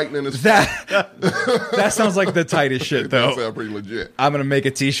frightening as fuck. That sounds like the tightest shit, though. That sounds pretty legit. I'm going to make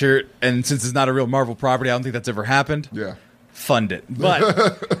a T-shirt, and since it's not a real Marvel property, I don't think that's ever happened. Yeah. Fund it.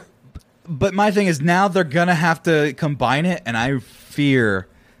 But my thing is now they're going to have to combine it, and I fear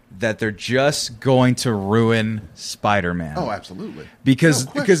that they're just going to ruin Spider-Man. Oh, absolutely. Because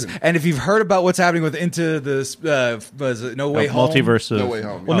and if you've heard about what's happening with Into the No Way Home, Multiverse. No Way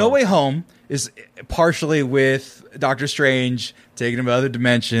Home. Well, No Way Home is partially with Doctor Strange taking him to other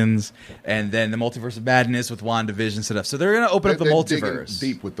dimensions, and then the Multiverse of Madness with WandaVision stuff. So they're going to open up the multiverse.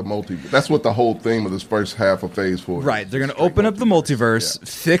 Deep with the multiverse. That's what the whole theme of this first half of Phase 4 is. Right. They're going to open up the multiverse,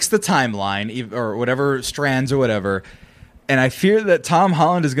 fix the timeline, or whatever strands or whatever. And I fear that Tom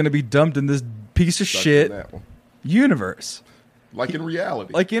Holland is going to be dumped in this piece of shit universe. Like in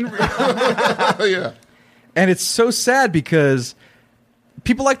reality. Yeah. And it's so sad because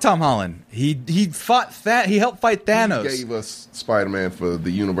people like Tom Holland. He helped fight Thanos. He gave us Spider-Man for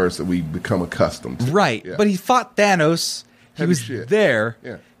the universe that we become accustomed to. Right. Yeah. But he fought Thanos. He was there.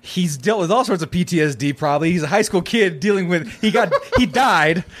 Yeah. He's dealt with all sorts of PTSD probably. He's a high school kid dealing with he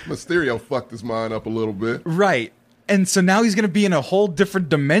died. Mysterio fucked his mind up a little bit. Right. And so now he's going to be in a whole different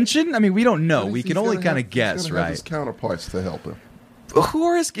dimension? I mean, we don't know. We can only kind of guess, he's right? Have his counterparts to help him.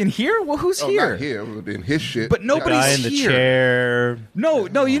 Who is in here? Well, who's here? Not here, but in his shit. But nobody's guy in the here. chair. No,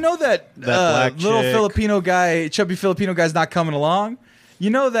 you know that black little chick. Filipino guy, chubby Filipino guy's not coming along? You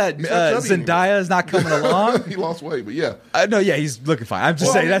know that Zendaya is not coming along? He lost weight, but yeah. No, yeah, he's looking fine. I'm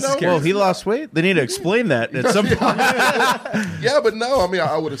just saying that's scary. Well, he lost weight? They need to explain that at some point. Yeah, but no, I mean,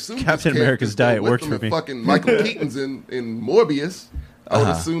 I would assume Captain America's diet worked for me. Fucking Michael Keaton's in Morbius. I would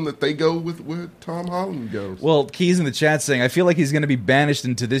assume that they go with where Tom Holland goes. Well, Keys in the chat saying, I feel like he's going to be banished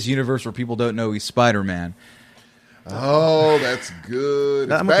into this universe where people don't know he's Spider-Man. Oh, that's good.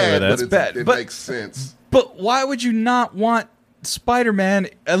 It's I'm okay bad, with but that. it makes sense. But why would you not want Spider-Man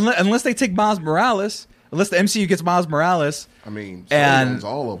unless they take Miles Morales? Unless the MCU gets Miles Morales. I mean, and owns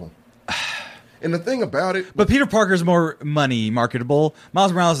all of them. And the thing about it, but Peter Parker's more money marketable.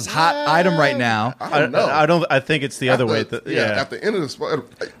 Miles Morales is hot item right now. I don't know. I think it's the other way. At the end of the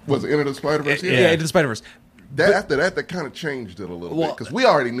Spider-Verse? Yeah, Into the Spider-Verse. After that kind of changed it a little bit because we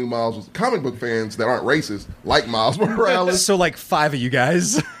already knew Miles was comic book fans that aren't racist like Miles Morales. So like 5 of you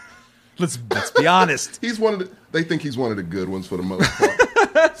guys. Let's be honest. They think he's one of the good ones for the most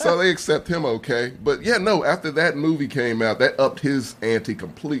part. So they accept him okay. But yeah, no, after that movie came out, that upped his ante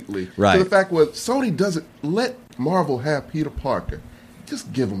completely. Right. So the fact was, Sony doesn't let Marvel have Peter Parker.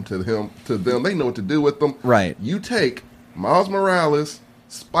 Just give him to them. They know what to do with them. Right. You take Miles Morales,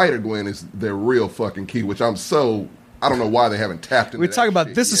 Spider-Gwen is their real fucking key, which I don't know why they haven't tapped into. We're talking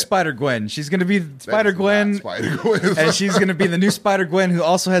about this is Spider-Gwen. She's going to be Spider-Gwen. Spider-Gwen. And she's going to be the new Spider-Gwen who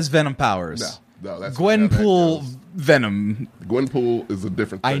also has Venom powers. No, that's Gwenpool Venom. Gwenpool is a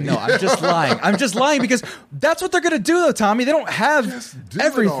different thing. I know. I'm just lying. I'm just lying because that's what they're going to do, though, Tommy. They don't have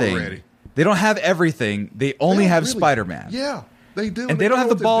everything. They don't have everything. They only have Spider-Man. Yeah, they do. And they don't have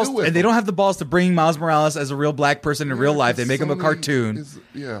the balls. And they don't have the balls to bring Miles Morales as a real black person in real life. They make him a cartoon.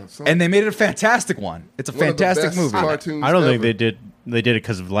 And they made it a fantastic one. It's a fantastic movie. I don't think they did. They did it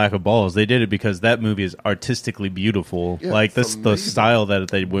because of lack of balls. They did it because that movie is artistically beautiful. Yeah, like that's the style that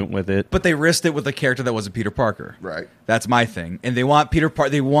they went with it. But they risked it with a character that wasn't Peter Parker. Right. That's my thing. And they want Peter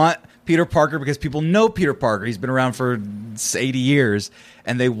Parker because people know Peter Parker. He's been around for 80 years,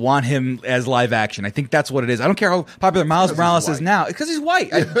 and they want him as live action. I think that's what it is. I don't care how popular Miles Morales is now. Because he's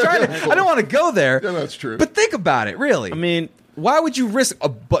white. I don't want to go there. Yeah, that's true. But think about it, really. I mean, why would you risk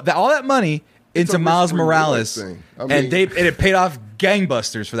all that money into Miles Morales? And it paid off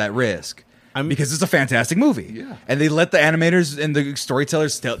gangbusters for that risk. Because it's a fantastic movie. Yeah. And they let the animators and the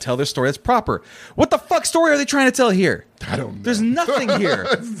storytellers tell their story that's proper. What the fuck story are they trying to tell here? I don't know. There's nothing here.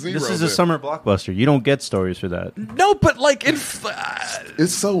 This is a summer blockbuster. You don't get stories for that. No, but like it's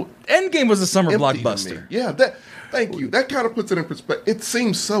so Endgame was a summer empty to blockbuster. me. Yeah, thank you. That kind of puts it in perspective. It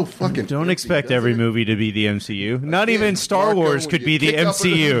seems so fucking Don't empty, expect every movie to be the MCU. Not even Star Wars could be the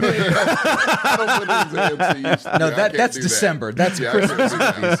MCU. I don't put it in the MCU. No, that's December. That's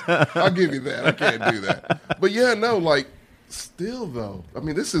Christmas. I'll give you that. I can't do that. But yeah, no, like still though. I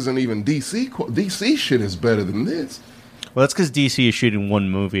mean, this isn't even DC. DC shit is better than this. Well, that's because DC is shooting one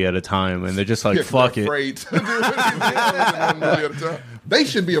movie at a time, and they're just like, fuck it. Afraid to do one movie at a time. They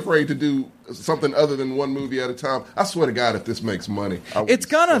should be afraid to do something other than one movie at a time. I swear to God, if this makes money, it's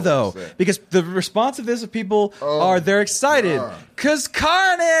gonna though, because the response of this of people they're excited because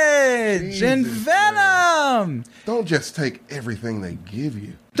Carnage and Venom. Man. Don't just take everything they give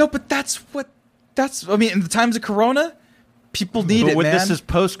you. No, but that's I mean, in the times of Corona. People need it, man. This is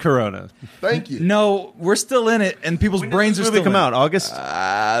post-Corona. Thank you. No, we're still in it, and people's brains are still come out. August?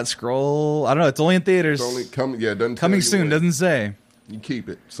 Scroll. I don't know. It's only in theaters. It's only coming soon. Doesn't say. You keep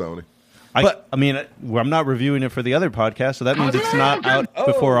it, Sony. I mean, I'm not reviewing it for the other podcast, so that means it's not out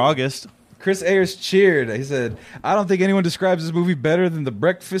before August. Chris Ayers cheered. He said, "I don't think anyone describes this movie better than the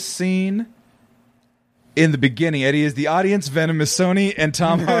breakfast scene." In the beginning, Eddie is the audience, Venom is Sony, and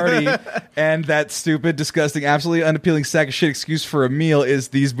Tom Hardy, and that stupid, disgusting, absolutely unappealing sack of shit excuse for a meal is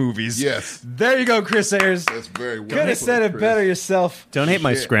these movies. Yes. There you go, Chris Ayers. That's very well. Could have said it better yourself. Don't hate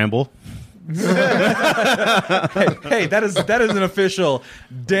my scramble. Hey, that is an official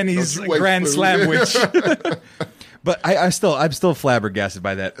Denny's Grand Slamwich. But I'm still flabbergasted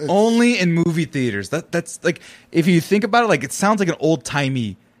by that. Only in movie theaters. That's like, if you think about it, like it sounds like an old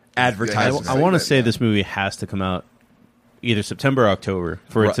timey advertisement. I want to say this movie has to come out either September or October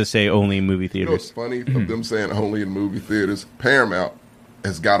for it to say only in movie theaters. You know what's funny of them saying only in movie theaters? Paramount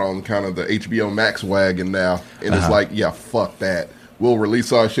has got on kind of the HBO Max wagon now, and it's like, yeah, fuck that. We'll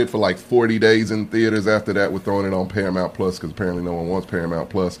release our shit for like 40 days in theaters. After that, we're throwing it on Paramount Plus because apparently no one wants Paramount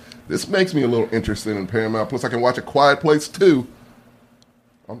Plus. This makes me a little interested in Paramount Plus. I can watch A Quiet Place 2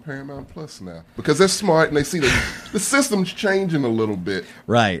 on Paramount Plus now because they're smart and they see the system's changing a little bit.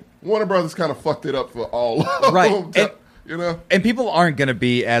 Right. Warner Brothers kind of fucked it up for all of them. And, you know? And people aren't going to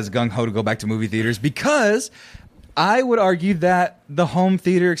be as gung-ho to go back to movie theaters because I would argue that the home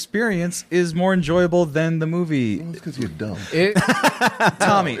theater experience is more enjoyable than the movie. Well, it's because you're dumb.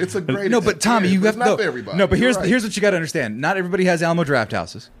 Tommy. It's a great No, but Tommy, you have not for everybody. No, but here's what you got to understand. Not everybody has Alamo Draft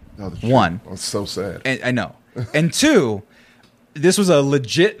Houses. No, that's one. That's so sad. And I know. And two, this was a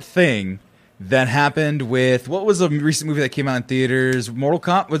legit thing that happened with, what was a recent movie that came out in theaters? Mortal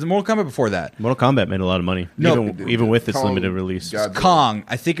Kombat? Was it Mortal Kombat before that? Mortal Kombat made a lot of money. No, even with its limited release. Kong.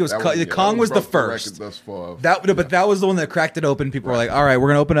 I think it was Kong was the first. But that was the one that cracked it open. People were like, all right, we're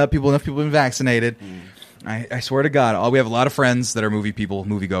going to open up. Enough people have been vaccinated. I swear to God, we have a lot of friends that are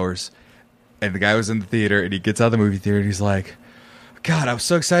moviegoers. And the guy was in the theater, and he gets out of the movie theater, and he's like, God, I was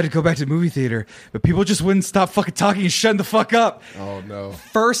so excited to go back to the movie theater, but people just wouldn't stop fucking talking and shutting the fuck up. Oh, no.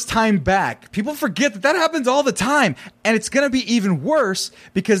 First time back. People forget that happens all the time. And it's going to be even worse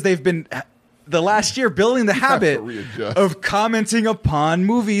because they've been, the last year, building the habit of commenting upon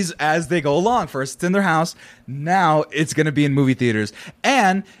movies as they go along. First, it's in their house. Now, it's going to be in movie theaters.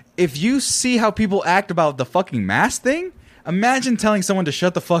 And if you see how people act about the fucking mask thing, imagine telling someone to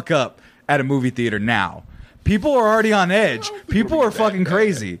shut the fuck up at a movie theater now. People are already on edge. People are fucking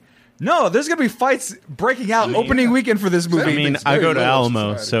crazy. No, there's going to be fights breaking out opening weekend for this movie. I mean, I go to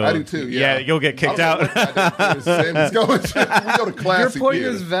Alamo, so I do too. Yeah, you'll get kicked out. We go to classy. Your point theater.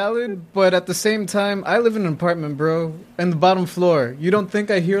 is valid, but at the same time, I live in an apartment, bro, and the bottom floor. You don't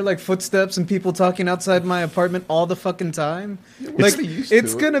think I hear like footsteps and people talking outside my apartment all the fucking time? Like,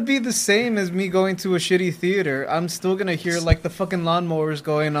 it's gonna be the same as me going to a shitty theater. I'm still gonna hear like the fucking lawnmowers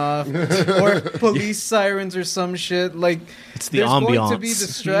going off or police sirens or some shit. Like, it's the there's ambiance. going to be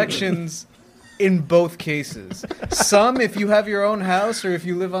distractions in both cases. Some, if you have your own house or if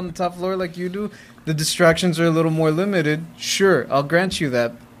you live on the top floor like you do, the distractions are a little more limited. Sure, I'll grant you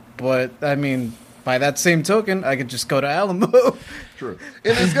that. But, I mean, by that same token, I could just go to Alamo. True.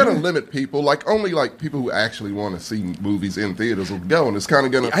 And it's going to limit people. Like, only like people who actually want to see movies in theaters will go. And it's kind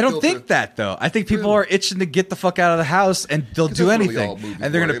of going to I don't think that, though. I think people are itching to get the fuck out of the house, and they'll do anything.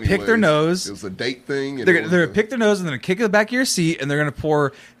 And they're going to pick their nose. It was a date thing. They're going to pick their nose, and they're going to kick it in the back of your seat, and they're going to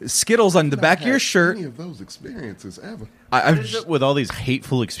pour Skittles on the back of your shirt. Any of those experiences ever. I'm just, with all these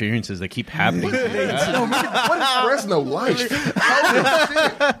hateful experiences that keep happening. What is Fresno like? Holy shit.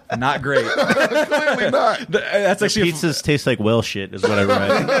 Not great. Clearly not. That's actually pizzas taste like whale shit, is what I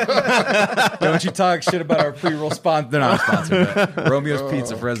read. Don't you talk shit about our pre-roll sponsor? They're not a sponsor. But Romeo's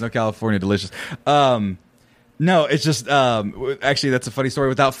Pizza, Fresno, California, delicious. No, it's just actually that's a funny story.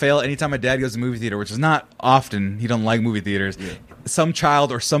 Without fail, anytime my dad goes to the movie theater, which is not often, he doesn't like movie theaters. Yeah. Some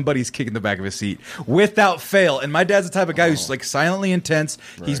child or somebody's kicking the back of his seat without fail. And my dad's the type of guy who's like silently intense.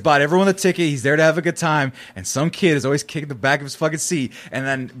 Right. He's bought everyone a ticket. He's there to have a good time. And some kid is always kicking the back of his fucking seat. And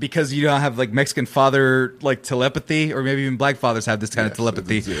then because you don't have like Mexican father like telepathy, or maybe even black fathers have this kind of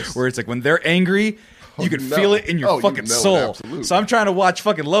telepathy, where it's like when they're angry, you can feel it in your fucking soul. So I'm trying to watch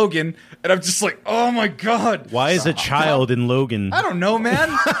fucking Logan, and I'm just like, oh my god. Why is a child in Logan? I don't know, man.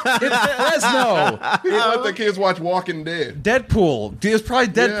 It's Fresno. He let the kids watch Walking Dead. Deadpool. It was probably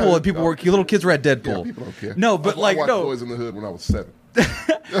Deadpool, and people were little kids were at Deadpool. Yeah, people don't care. No, but I like watched no. Boys in the Hood when I was 7.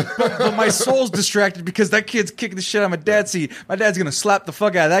 but my soul's distracted because that kid's kicking the shit out of my dad's seat. My dad's gonna slap the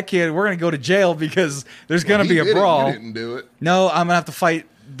fuck out of that kid. We're gonna go to jail because there's gonna be a brawl. You didn't do it. No, I'm gonna have to fight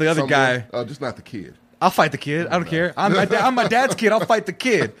the other guy. Just not the kid. I'll fight the kid. I don't care. I'm my dad's kid. I'll fight the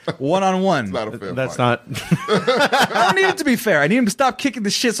kid 1-on-1. It's not a fair That's fight. not. I don't need it to be fair. I need him to stop kicking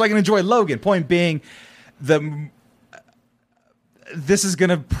the shit so I can enjoy Logan. Point being, this is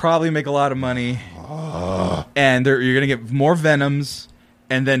gonna probably make a lot of money, and you're gonna get more Venoms,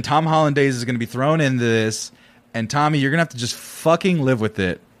 and then Tom Holland days is gonna be thrown into this, and Tommy, you're gonna have to just fucking live with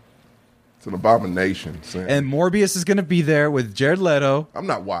it. It's an abomination. Sam. And Morbius is gonna be there with Jared Leto. I'm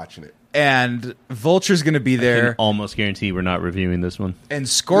not watching it. And Vulture's going to be there. I can almost guarantee we're not reviewing this one. And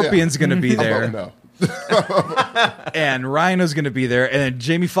Scorpion's going to be there. No. And Rhino's going to be there. And then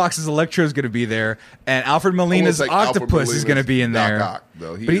Jamie Foxx's Electro's going to be there. And Alfred Molina's Octopus is going to be in there. Doc Ock,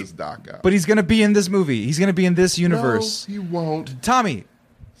 though. He is Doc Ock. But he's going to be in this movie. He's going to be in this universe. No, he won't. Tommy,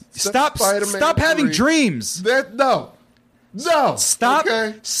 stop having dreams. No. Stop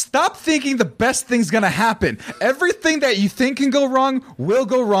thinking the best thing's going to happen. Everything that you think can go wrong will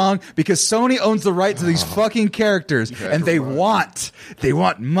go wrong because Sony owns the right to these fucking characters, and they want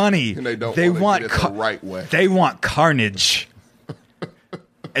money. And they don't want it the right way. They want Carnage.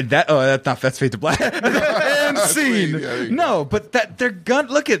 And that's Fate to Black. And scene. No, but that they're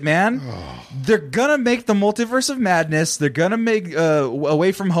gonna look at, man. They're gonna make the Multiverse of Madness. They're gonna make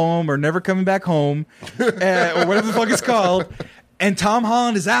Away From Home or Never Coming Back Home, or whatever the fuck it's called. And Tom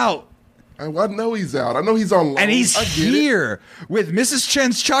Holland is out. I know he's out. I know he's on loan. And he's here with Mrs.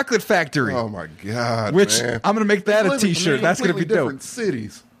 Chen's Chocolate Factory. Oh my god! Which man. I'm gonna make that a T-shirt. That's gonna be dope. Different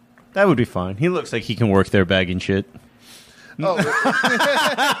cities. That would be fine. He looks like he can work there bagging shit. Oh,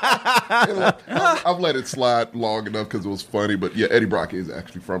 I've let it slide long enough because it was funny, but yeah, Eddie Brock is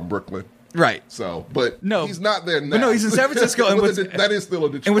actually from Brooklyn, right? So, but he's not there now. But no, he's in San Francisco, and that is still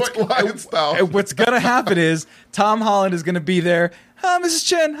a Detroit lifestyle. And what's gonna happen is Tom Holland is gonna be there. Mrs.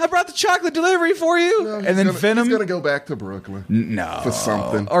 Chen, I brought the chocolate delivery for you. No, and then Venom, he's gonna go back to Brooklyn. No, for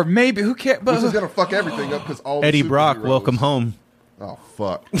something, or maybe who cares? Which is gonna fuck everything up because all Eddie Brock, welcome home. Oh,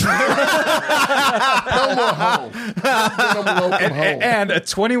 fuck. No more home. And a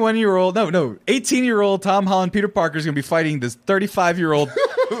 21-year-old, 18-year-old Tom Holland Peter Parker is going to be fighting this 35-year-old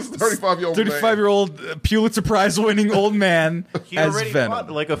 35-year-old Pulitzer Prize winning old man He as already Venom.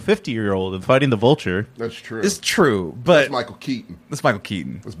 fought like a 50-year-old and fighting the Vulture. That's true. It's true, but That's Michael Keaton. That's Michael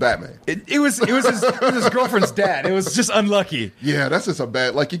Keaton. It's Batman. It was his girlfriend's dad. It was just unlucky. Yeah, that's just a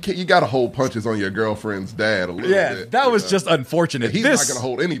bad. Like you got to hold punches on your girlfriend's dad a little Yeah, bit. that was just unfortunate. He's not going to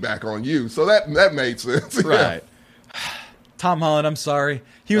hold any back on you, so that made sense. Right. Tom Holland, I'm sorry.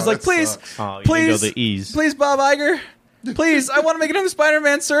 He was like, please, Oh, please, go the ease. please, Bob Iger. Please, I want to make another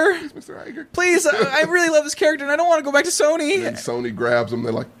Spider-Man, sir. Mr. Iger. Please, I really love this character, and I don't want to go back to Sony. And Sony grabs him.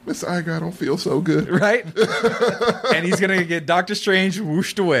 They're like, Mr. Iger, I don't feel so good. Right? And he's going to get Doctor Strange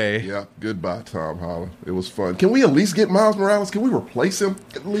whooshed away. Yeah, goodbye, Tom Holland. It was fun. Can we at least get Miles Morales? Can we replace him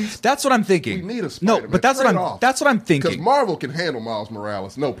at least? That's what I'm thinking. We need a Spider-Man. No, but that's what I'm Because thinking. Marvel can handle Miles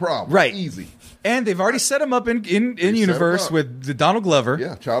Morales, no problem. Right. Easy. And they've already set him up in universe up. with the Donald Glover.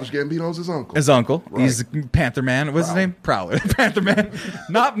 Yeah, Childish Gambino's his uncle. His uncle. Right. He's Panther Man. What's his name? Prowler. Panther Man.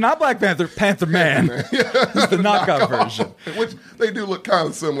 Not Black Panther. Panther Man. He's the knockoff version. Which they do look kind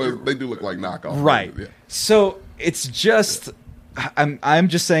of similar. They do look like knockoff. Right. Yeah. So it's just, I'm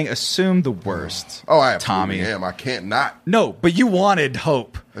just saying, assume the worst. Oh, I Tommy. absolutely am. I can't not. No, but you wanted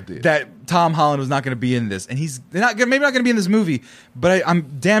hope I did. that Tom Holland was not going to be in this, and he's maybe not going to be in this movie, but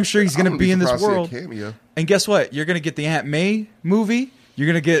I'm damn sure he's going to be in this surprised to see world. a cameo. And guess what? You're going to get the Aunt May movie. You're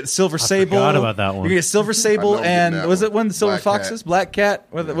going to get Silver Sable. forgot about that one. You're going to get Silver Sable I'm and getting that was one. it one of the Silver Black Foxes? Cat. Black Cat.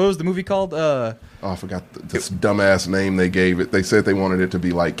 What was the movie called? Oh, I forgot this dumbass name they gave it. They said they wanted it to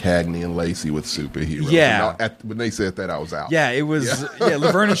be like Cagney and Lacey with superheroes. Yeah. And when they said that, I was out. Yeah, it was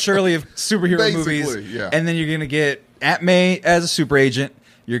Laverne and Shirley of superhero Basically, movies. yeah. And then you're going to get Aunt May as a super agent.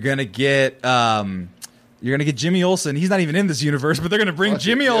 You're going to get Jimmy Olsen. He's not even in this universe, but they're going to bring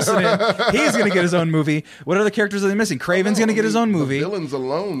Jimmy Olsen in. He's going to get his own movie. What other characters are they missing? Craven's going to get his own movie. The villains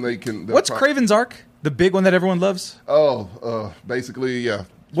alone, they can. What's Craven's arc? The big one that everyone loves? Basically, yeah.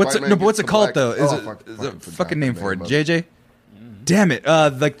 What's it called though? Is it a fucking name for it? JJ? Damn it!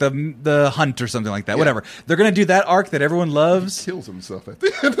 Like the Hunt or something like that. Yeah. Whatever. They're gonna do that arc that everyone loves. Kills himself at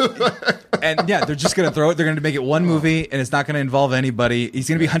the end of that. And yeah, they're just gonna throw it. They're gonna make it one movie, and it's not gonna involve anybody. He's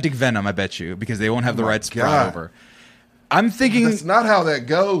gonna be hunting Venom, I bet you, because they won't have the rights to brought over. I'm thinking That's not how that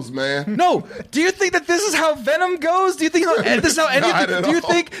goes, man. No. Do you think that this is how Venom goes? Do you think this is how Not anything? at Do you all.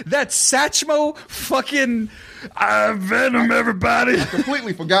 think that Satchmo fucking Venom everybody? I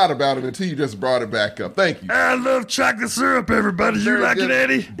completely forgot about it until you just brought it back up. Thank you. I love chocolate syrup, everybody. You Very like it, good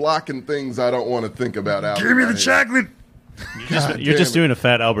Eddie? Blocking things I don't want to think about out. Give me the chocolate. You're just doing a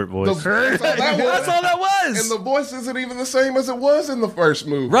Fat Albert voice. That's all that was. That's all that was. And the voice isn't even the same as it was in the first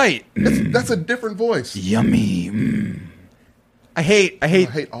movie. Right. That's a different voice. Yummy. I hate, I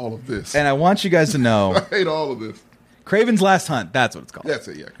hate all of this. and I want you guys to know, I hate all of this. Craven's Last Hunt. That's what it's called. That's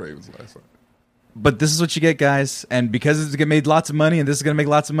it. Yeah, Craven's Last Hunt. But this is what you get, guys. And because it's gonna make lots of money, and this is gonna make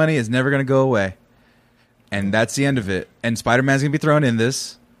lots of money, it's never gonna go away. And that's the end of it. And Spider-Man's gonna be thrown in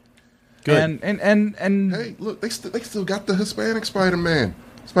this. Good. And Hey, look, they still got the Hispanic Spider-Man.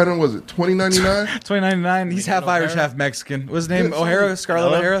 Spider-Man, was it $20.99? $20.99. He's half Irish, half Mexican. What's his name? Yeah, O'Hara?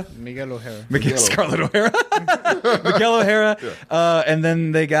 Scarlett O'Hara? Miguel O'Hara. Scarlett O'Hara? Miguel O'Hara. And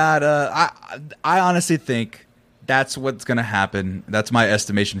then they got, I honestly think that's what's going to happen. That's my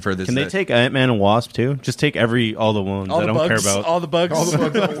estimation for this. Can they take Ant-Man and Wasp too? Just take all the ones I don't care about. All the bugs. All the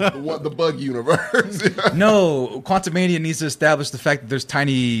bugs, the bug universe. Yeah. No, Quantumania needs to establish the fact that there's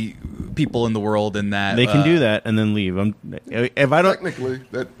tiny people in the world and that They can do that and then leave. If I don't, Technically,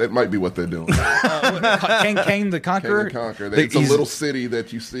 that might be what they're doing. Kang the Conqueror. Kang the Conqueror. It's a He's- little city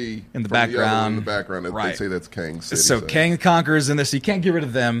that you see in the from other background. in the background. They Right. say that's Kang City. So Kang the Conqueror's in this. So you can't get rid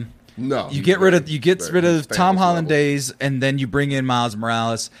of them. No, You get rid of Thanos Tom Holland level. days, and then you bring in Miles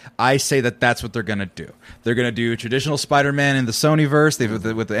Morales. I say that's what they're gonna do. They're gonna do traditional Spider-Man in the Sonyverse. They've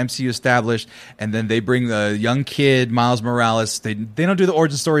with the MCU established, and then they bring the young kid Miles Morales. They don't do the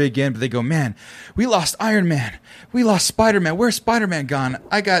origin story again, but they go, man, we lost Iron Man, we lost Spider-Man. Where's Spider-Man gone?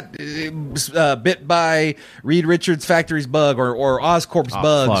 I got bit by Reed Richards' factory's bug or Oscorp's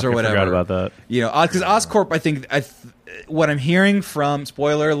bugs or whatever. I forgot about that. You know, because Oscorp, I think what I'm hearing from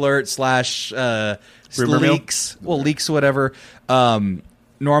spoiler alert / Rumor mill? leaks, leaks, whatever.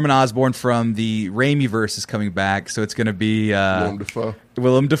 Norman Osborn from the Raimi-verse is coming back, so it's going to be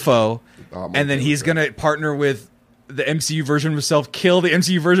Willem Dafoe, and then he's going to partner with the MCU version of himself, kill the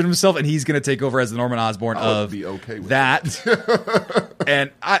MCU version of himself, and he's going to take over as the Norman Osborn of be okay with that.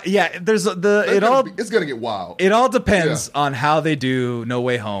 And there's it's going to get wild. It all depends on how they do No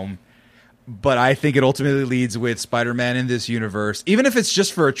Way Home. But I think it ultimately leads with Spider-Man in this universe, even if it's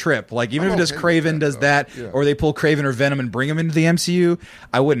just for a trip. Like, even if it does Craven does that, or they pull Craven or Venom and bring him into the MCU,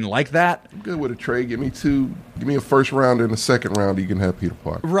 I wouldn't like that. I'm good with a trade. Give me a first round and a second round. You can have Peter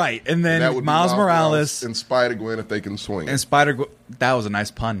Parker, right? And then and Miles Morales and Spider-Gwen if they can swing. And that was a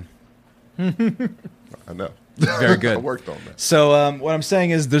nice pun. I know. Very good. I worked on that. So what I'm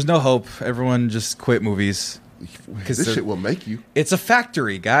saying is, there's no hope. Everyone just quit movies. Because this shit will make you. It's a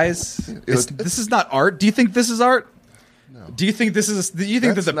factory, guys. This is not art. Do you think this is art? No. Do you think this is? Do you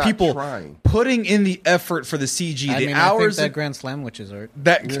think that the people putting in the effort for the CG, hours? I think that Grand Slam witch is art.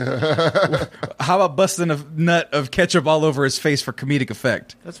 How about busting a nut of ketchup all over his face for comedic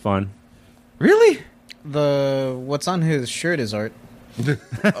effect? That's fun. Really? What's on his shirt is art.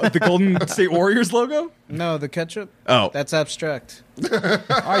 The Golden State Warriors logo? No, the ketchup. Oh, that's abstract. All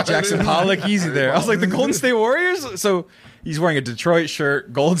right, Jackson Pollock, easy there. I was like, the Golden State Warriors? So he's wearing a Detroit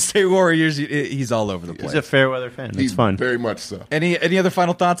shirt, Golden State Warriors. He's all over the place. He's a fair weather fan. It's fun. Very much so. Any other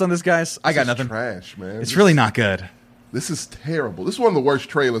final thoughts on this, guys? I got nothing. Trash, man. It's really not good. This is terrible. This is one of the worst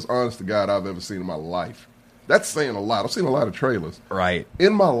trailers, honest to God, I've ever seen in my life. That's saying a lot. I've seen a lot of trailers. Right.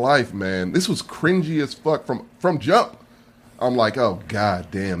 In my life, man, this was cringy as fuck from jump. I'm like, oh, God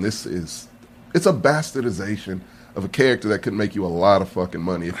damn, it's a bastardization of a character that could make you a lot of fucking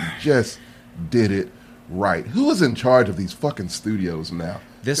money if you just did it right. Who is in charge of these fucking studios now?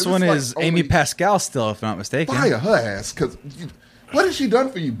 This one is Amy Pascal still, if I'm not mistaken. Fire her ass, because what has she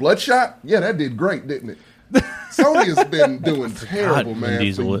done for you? Bloodshot? Yeah, that did great, didn't it? Sony has been doing terrible,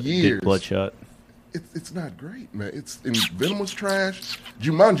 man, for years. Bloodshot. It's not great, man. Venom was trash.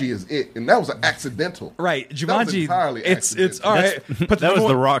 Jumanji is it, and that was an accidental. Right, Jumanji. That was entirely accidental. It's all right. That was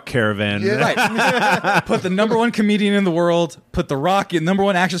the Rock Caravan. Yeah. Right. Put the number one comedian in the world. Put the Rock, number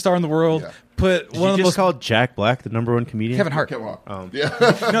one action star in the world. Yeah. Put one of the most called Jack Black the number one comedian. Kevin Hart. Yeah.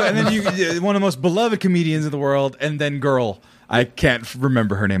 No, and then one of the most beloved comedians in the world, and then girl. I can't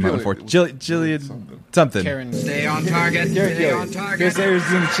remember her name, unfortunately. Jillian something. Karen. Stay on target. Stay on target. Chris Ayers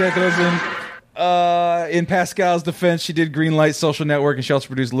is in the check open. In Pascal's defense, she did Greenlight, Social Network, and she also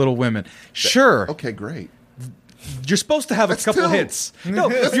produced Little Women. Sure. Okay, great. You're supposed to have a couple hits. No,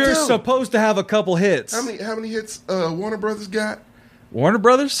 you're supposed to have a couple hits. How many hits Warner Brothers got? Warner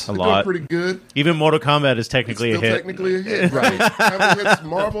Brothers? A lot. Pretty good. Even Mortal Kombat is technically a hit. Technically a hit, right? How many hits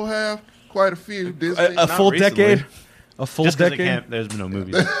Marvel have? Quite a few. Disney. A full decade. A full decade. There's been no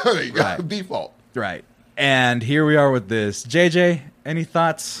movies. There you go. Right. Default. Right. And here we are with this. JJ, any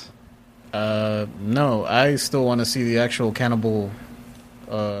thoughts? No, I still want to see the actual Cannibal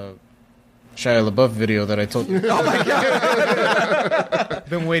Shia LaBeouf video that I told you. Oh my God!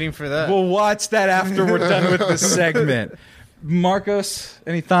 Been waiting for that. We'll watch that after we're done with this segment. Marcos,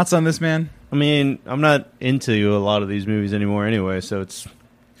 any thoughts on this, man? I mean, I'm not into a lot of these movies anymore anyway, so it's...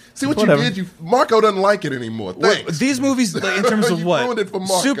 See what whatever. You did? Marco doesn't like it anymore. Thanks. Well, these movies, in terms of what? Ruined it for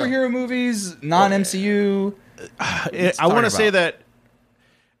Marco. Superhero movies, non-MCU. I want to say that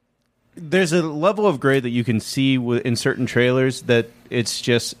there's a level of grade that you can see in certain trailers that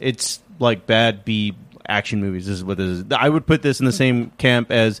it's like bad B action movies. This is what this is. I would put this in the same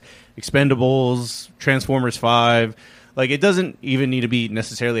camp as Expendables, Transformers 5. Like, it doesn't even need to be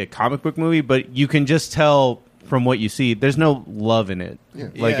necessarily a comic book movie, but you can just tell from what you see, there's no love in it. Yeah.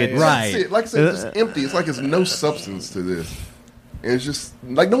 Like right. Like I said, it's empty. It's like there's no substance to this. And it's just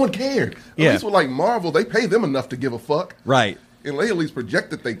like no one cared. At least with like Marvel, they pay them enough to give a fuck. Right. And they at least project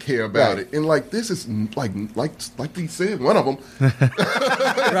that they care about it. And like this is like he said, one of them.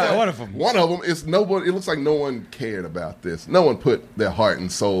 Right, one of them. One of them is nobody. It looks like no one cared about this. No one put their heart and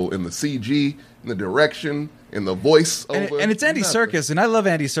soul in the CG, in the direction, in the voice over. And it's Andy Serkis, and I love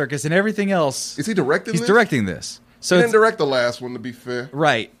Andy Serkis, and everything else. Is he directing? He's directing this. So he didn't direct the last one, to be fair.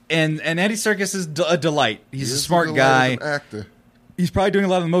 Right, and Andy Serkis is a delight. He's a smart guy. He's an actor. He's probably doing a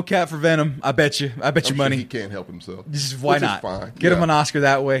lot of the mocap for Venom. I bet you money. He can't help himself. Why not? Fine. Get him an Oscar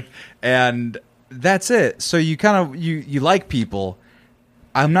that way, and that's it. So you kind of you like people.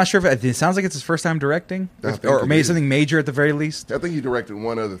 I'm not sure if it sounds like it's his first time directing, or maybe something major at the very least. I think he directed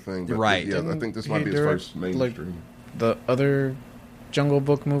one other thing. But right. Yeah, I think this might be his first mainstream. The other Jungle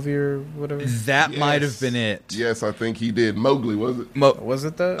Book movie or whatever. That might have been it. Yes, I think he did. Mowgli, was it? Was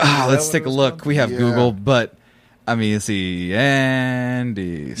it that? Let's take a look. Called? We have Google, but I mean, let's see.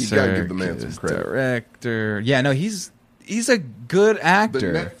 Andy Serkis, gotta give the man some credit. Director. Yeah, no, he's a good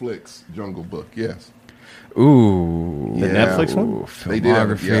actor. The Netflix Jungle Book, yes. Ooh, the Netflix one. They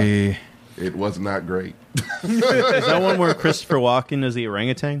did. It was not great. Is that one where Christopher Walken is the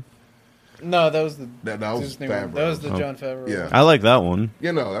orangutan? No, that was the that was Favreau. That was the Jon Favreau. Yeah, I like that one.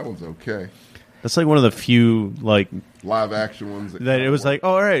 You know, that one's okay. That's like one of the few like live action ones that it was like,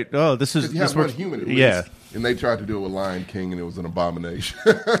 oh, all right, oh, this is you have one human, at least, yeah. And they tried to do it with Lion King, and it was an abomination.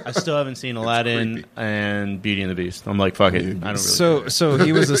 I still haven't seen Aladdin and Beauty and the Beast. I'm like, fuck it, I don't really. So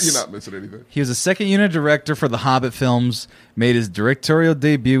he was you're not missing anything. He was a second unit director for the Hobbit films. Made his directorial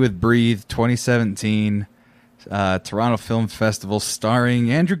debut with Breathe 2017, Toronto Film Festival,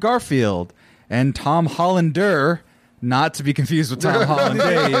 starring Andrew Garfield and Tom Hollander. Not to be confused with Tom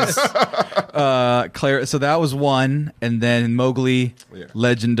Hollandaise. Claire. So that was one, and then Mowgli,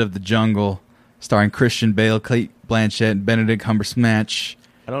 Legend of the Jungle, starring Christian Bale, Cate Blanchett, and Benedict Cumberbatch.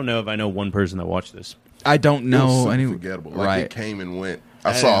 I don't know if I know one person that watched this. I don't know any. Forgettable. Like it came and went.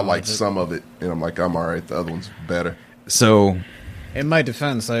 I saw like some of it, and I'm like, I'm all right. The other one's better. So, in my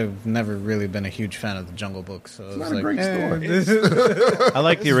defense, I've never really been a huge fan of the Jungle Book. So it's not a great story. I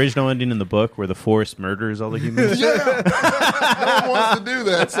like the original ending in the book where the forest murders all the humans. Yeah, no one wants to do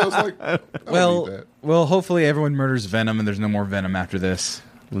that. So it's like, well, hopefully everyone murders Venom, and there's no more Venom after this.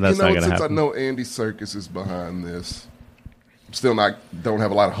 Well, that's not going to since happen. I know Andy Serkis is behind this, still don't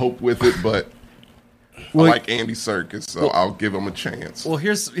have a lot of hope with it, but I like Andy Serkis, so I'll give him a chance. Well,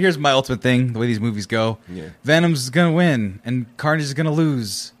 here's my ultimate thing, the way these movies go. Yeah. Venom's going to win, and Carnage is going to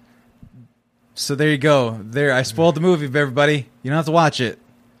lose. So there you go. There, I spoiled the movie, everybody. You don't have to watch it.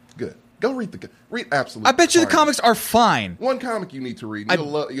 Good. Go read Absolute. I bet you the Carnage. comics are fine. One comic you need to read.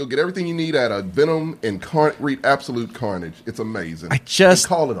 You'll get everything you need out of Venom and read Absolute Carnage. It's amazing. And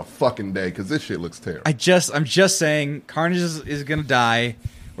call it a fucking day because this shit looks terrible. I'm just saying Carnage is going to die.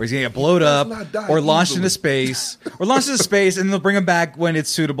 Or he's going to get blowed up, or launched into space, and then they'll bring him back when it's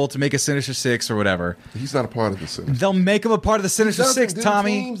suitable to make a Sinister Six or whatever. He's not a part of the Sinister. They'll make him a part of the Sinister Six,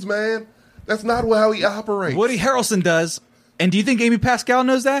 Tommy. Teams, man. That's not how he operates. Woody Harrelson does. And do you think Amy Pascal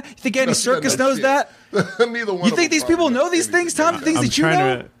knows that? You think Andy Serkis knows that? Neither one. You think these people know these things, Tom? The things that you know? I'm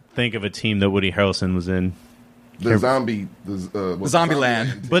trying to think of a team that Woody Harrelson was in. The Zombie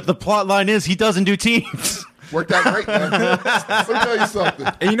Land. But the plot line is he doesn't do teams. Worked out great, man. Let me tell you something.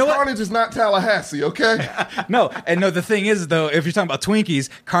 And you know what? Carnage is not Tallahassee, okay? No, the thing is, though, if you're talking about Twinkies,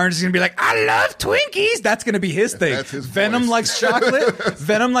 Carnage is going to be like, I love Twinkies. That's going to be his thing. That's his Venom voice. likes chocolate.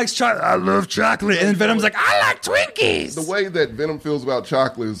 Venom likes chocolate. I love chocolate. And then Venom's like, I like Twinkies. The way that Venom feels about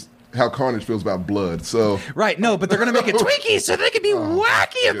chocolate is how Carnage feels about blood. So right, no, but they're going to make it Twinkies so they can be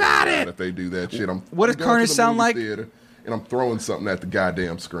wacky about it. If they do that shit, what does Carnage sound like? And I'm throwing something at the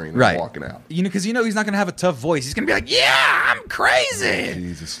goddamn screen and right. I'm walking out. Because he's not going to have a tough voice. He's going to be like, yeah, I'm crazy.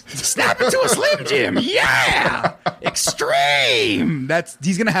 Jesus. Snap into a Slim Jim. Yeah. Extreme.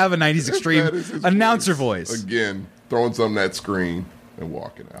 He's going to have a 90s Extreme announcer voice. Again, throwing something at screen and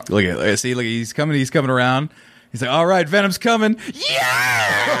walking out. Look at he's coming around. He's like, all right, Venom's coming.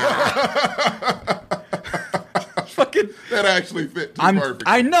 Yeah. Fucking that actually fit too perfect.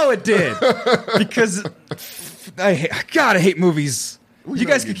 I know it did. Because I hate movies. You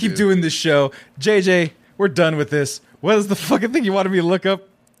guys can keep doing this show. JJ, we're done with this. What is the fucking thing you wanted me to look up?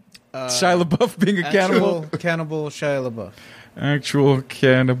 Shia LaBeouf being a cannibal? Cannibal Shia LaBeouf. Actual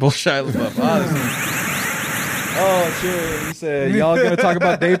cannibal Shia LaBeouf. Oh, shit. You said y'all going to talk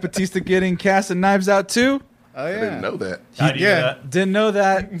about Dave Bautista getting cast in Knives Out too? Oh, yeah. I didn't know that. Didn't know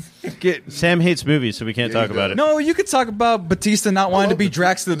that. Sam hates movies, so we can't talk about it. No, you could talk about Bautista not wanting to be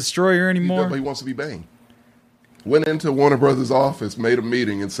Drax the Destroyer anymore. He wants to be Bane. Went into Warner Brothers' office, made a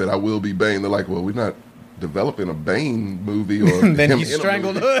meeting, and said, I will be Bane. They're like, well, we're not developing a Bane movie. Or then he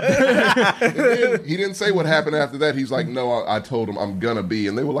strangled He didn't say what happened after that. He's like, no, I told him I'm going to be.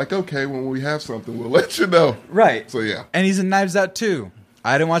 And they were like, okay, when we have something, we'll let you know. Right. So, yeah. And he's in Knives Out 2.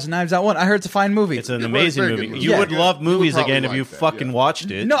 I didn't watch Knives Out 1. I heard it's a fine movie. It's an amazing movie. You would love movies again if you fucking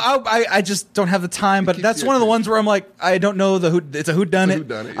watched it. No, I just don't have the time. But that's one of the ones where I'm like, I don't know it's a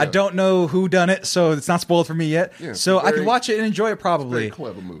whodunit. I don't know who done it, so it's not spoiled for me yet. Yeah, so I could watch it and enjoy it probably. Very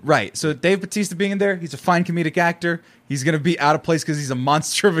clever movie. Right. So Dave Bautista being in there, he's a fine comedic actor. He's going to be out of place because he's a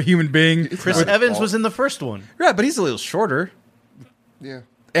monster of a human being. Chris Evans was in the first one. Right, but he's a little shorter. Yeah.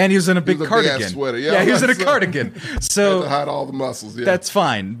 And he was in a big cardigan. Big sweater. Yeah, he was in a cardigan. So to hide all the muscles. Yeah. That's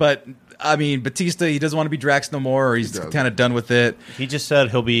fine. But I mean, Bautista, he doesn't want to be Drax no more, or he's kind of done with it. He just said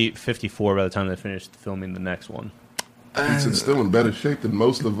he'll be 54 by the time they finish filming the next one. He's still in better shape than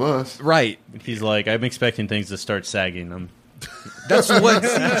most of us. Right. He's like, I'm expecting things to start sagging. That's what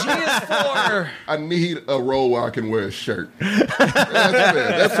CG is for. I need a role where I can wear a shirt.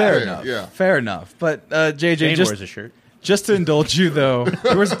 That's fair enough. Yeah. Fair enough. But JJ Jane just wears a shirt. Just to indulge you, though,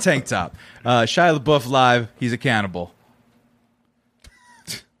 he wears a tank top. Shia LaBeouf live, he's a cannibal.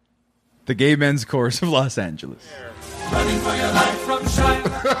 The Gay Men's Chorus of Los Angeles. Running for your life from Shia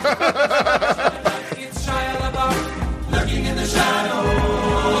LaBeouf. It's Shia LaBeouf lurking in the shadows.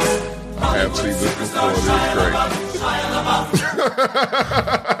 have seen this before.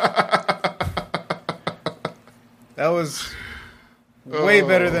 That was way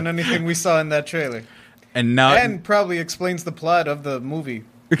better than anything we saw in that trailer. And probably explains the plot of the movie.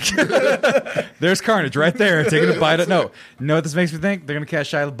 There's Carnage right there, taking a bite of... No, you know what this makes me think? They're going to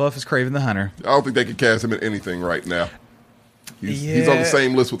cast Shia LaBeouf as Kraven the Hunter. I don't think they could cast him in anything right now. He's on the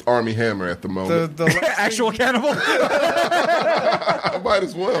same list with Armie Hammer at the moment. The actual cannibal? Might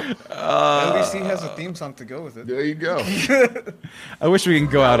as well. At least he has a theme song to go with it. There you go. I wish we can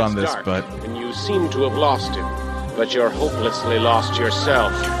go out on this, but... And you seem to have lost him. But you're hopelessly lost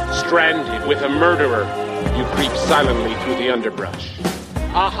yourself. Stranded with a murderer. You creep silently through the underbrush.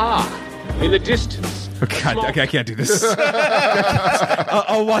 Aha! In the distance. Oh, God, okay, I can't do this.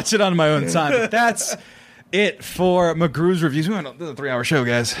 I'll watch it on my own time. But that's it for McGrew's reviews. We went on a 3-hour show,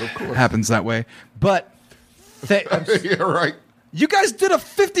 guys. Of course. It happens that way. But... yeah, right. You guys did a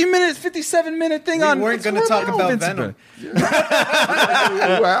 57-minute thing on... We weren't going to talk about Venom.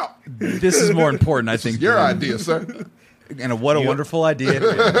 Yeah. Wow. This is more important, I think. Your idea, sir. And what a wonderful idea it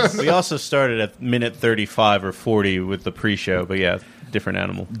is. We also started at minute 35 or 40 with the pre-show, but yeah, different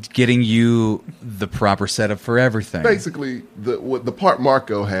animal. Getting you the proper setup for everything. Basically, the part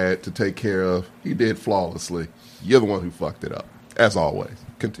Marco had to take care of, he did flawlessly. You're the one who fucked it up, as always.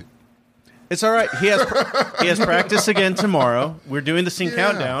 Continue. It's all right. He has practice again tomorrow. We're doing the scene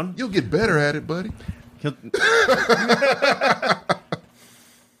countdown. You'll get better at it, buddy.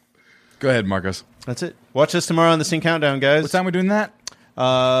 Go ahead, Marcos. That's it. Watch us tomorrow on the scene countdown, guys. What time are we doing that?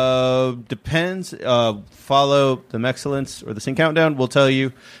 Depends. Follow the Mexcellence or the scene countdown. We'll tell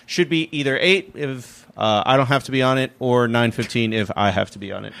you. Should be either 8 if I don't have to be on it, or 9:15 if I have to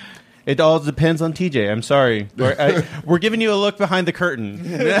be on it. It all depends on TJ. I'm sorry. We're giving you a look behind the curtain.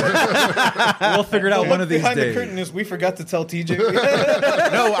 We'll figure it out one of these days. Behind the curtain is we forgot to tell TJ.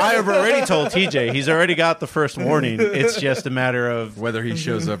 No, I have already told TJ. He's already got the first warning. It's just a matter of whether he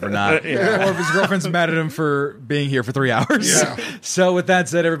shows up or not. Or if his girlfriend's mad at him for being here for 3 hours. Yeah. So with that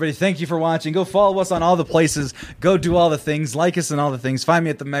said, everybody, thank you for watching. Go follow us on all the places. Go do all the things. Like us on all the things. Find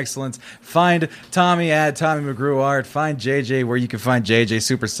me at the Mexcellence. Find Tommy at Tommy McGrew Art. Find JJ where you can find JJ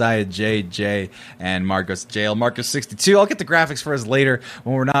Super Saiyan JJ and Marcos Jail. Marcos 62. I'll get the graphics for us later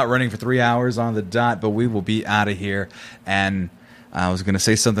when we're not running for 3 hours on the dot, but we will be out of here. And I was going to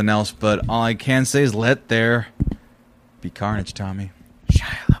say something else, but all I can say is let there be carnage, Tommy.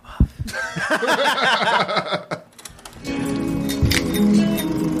 Shia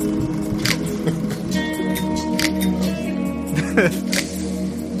LaBeouf.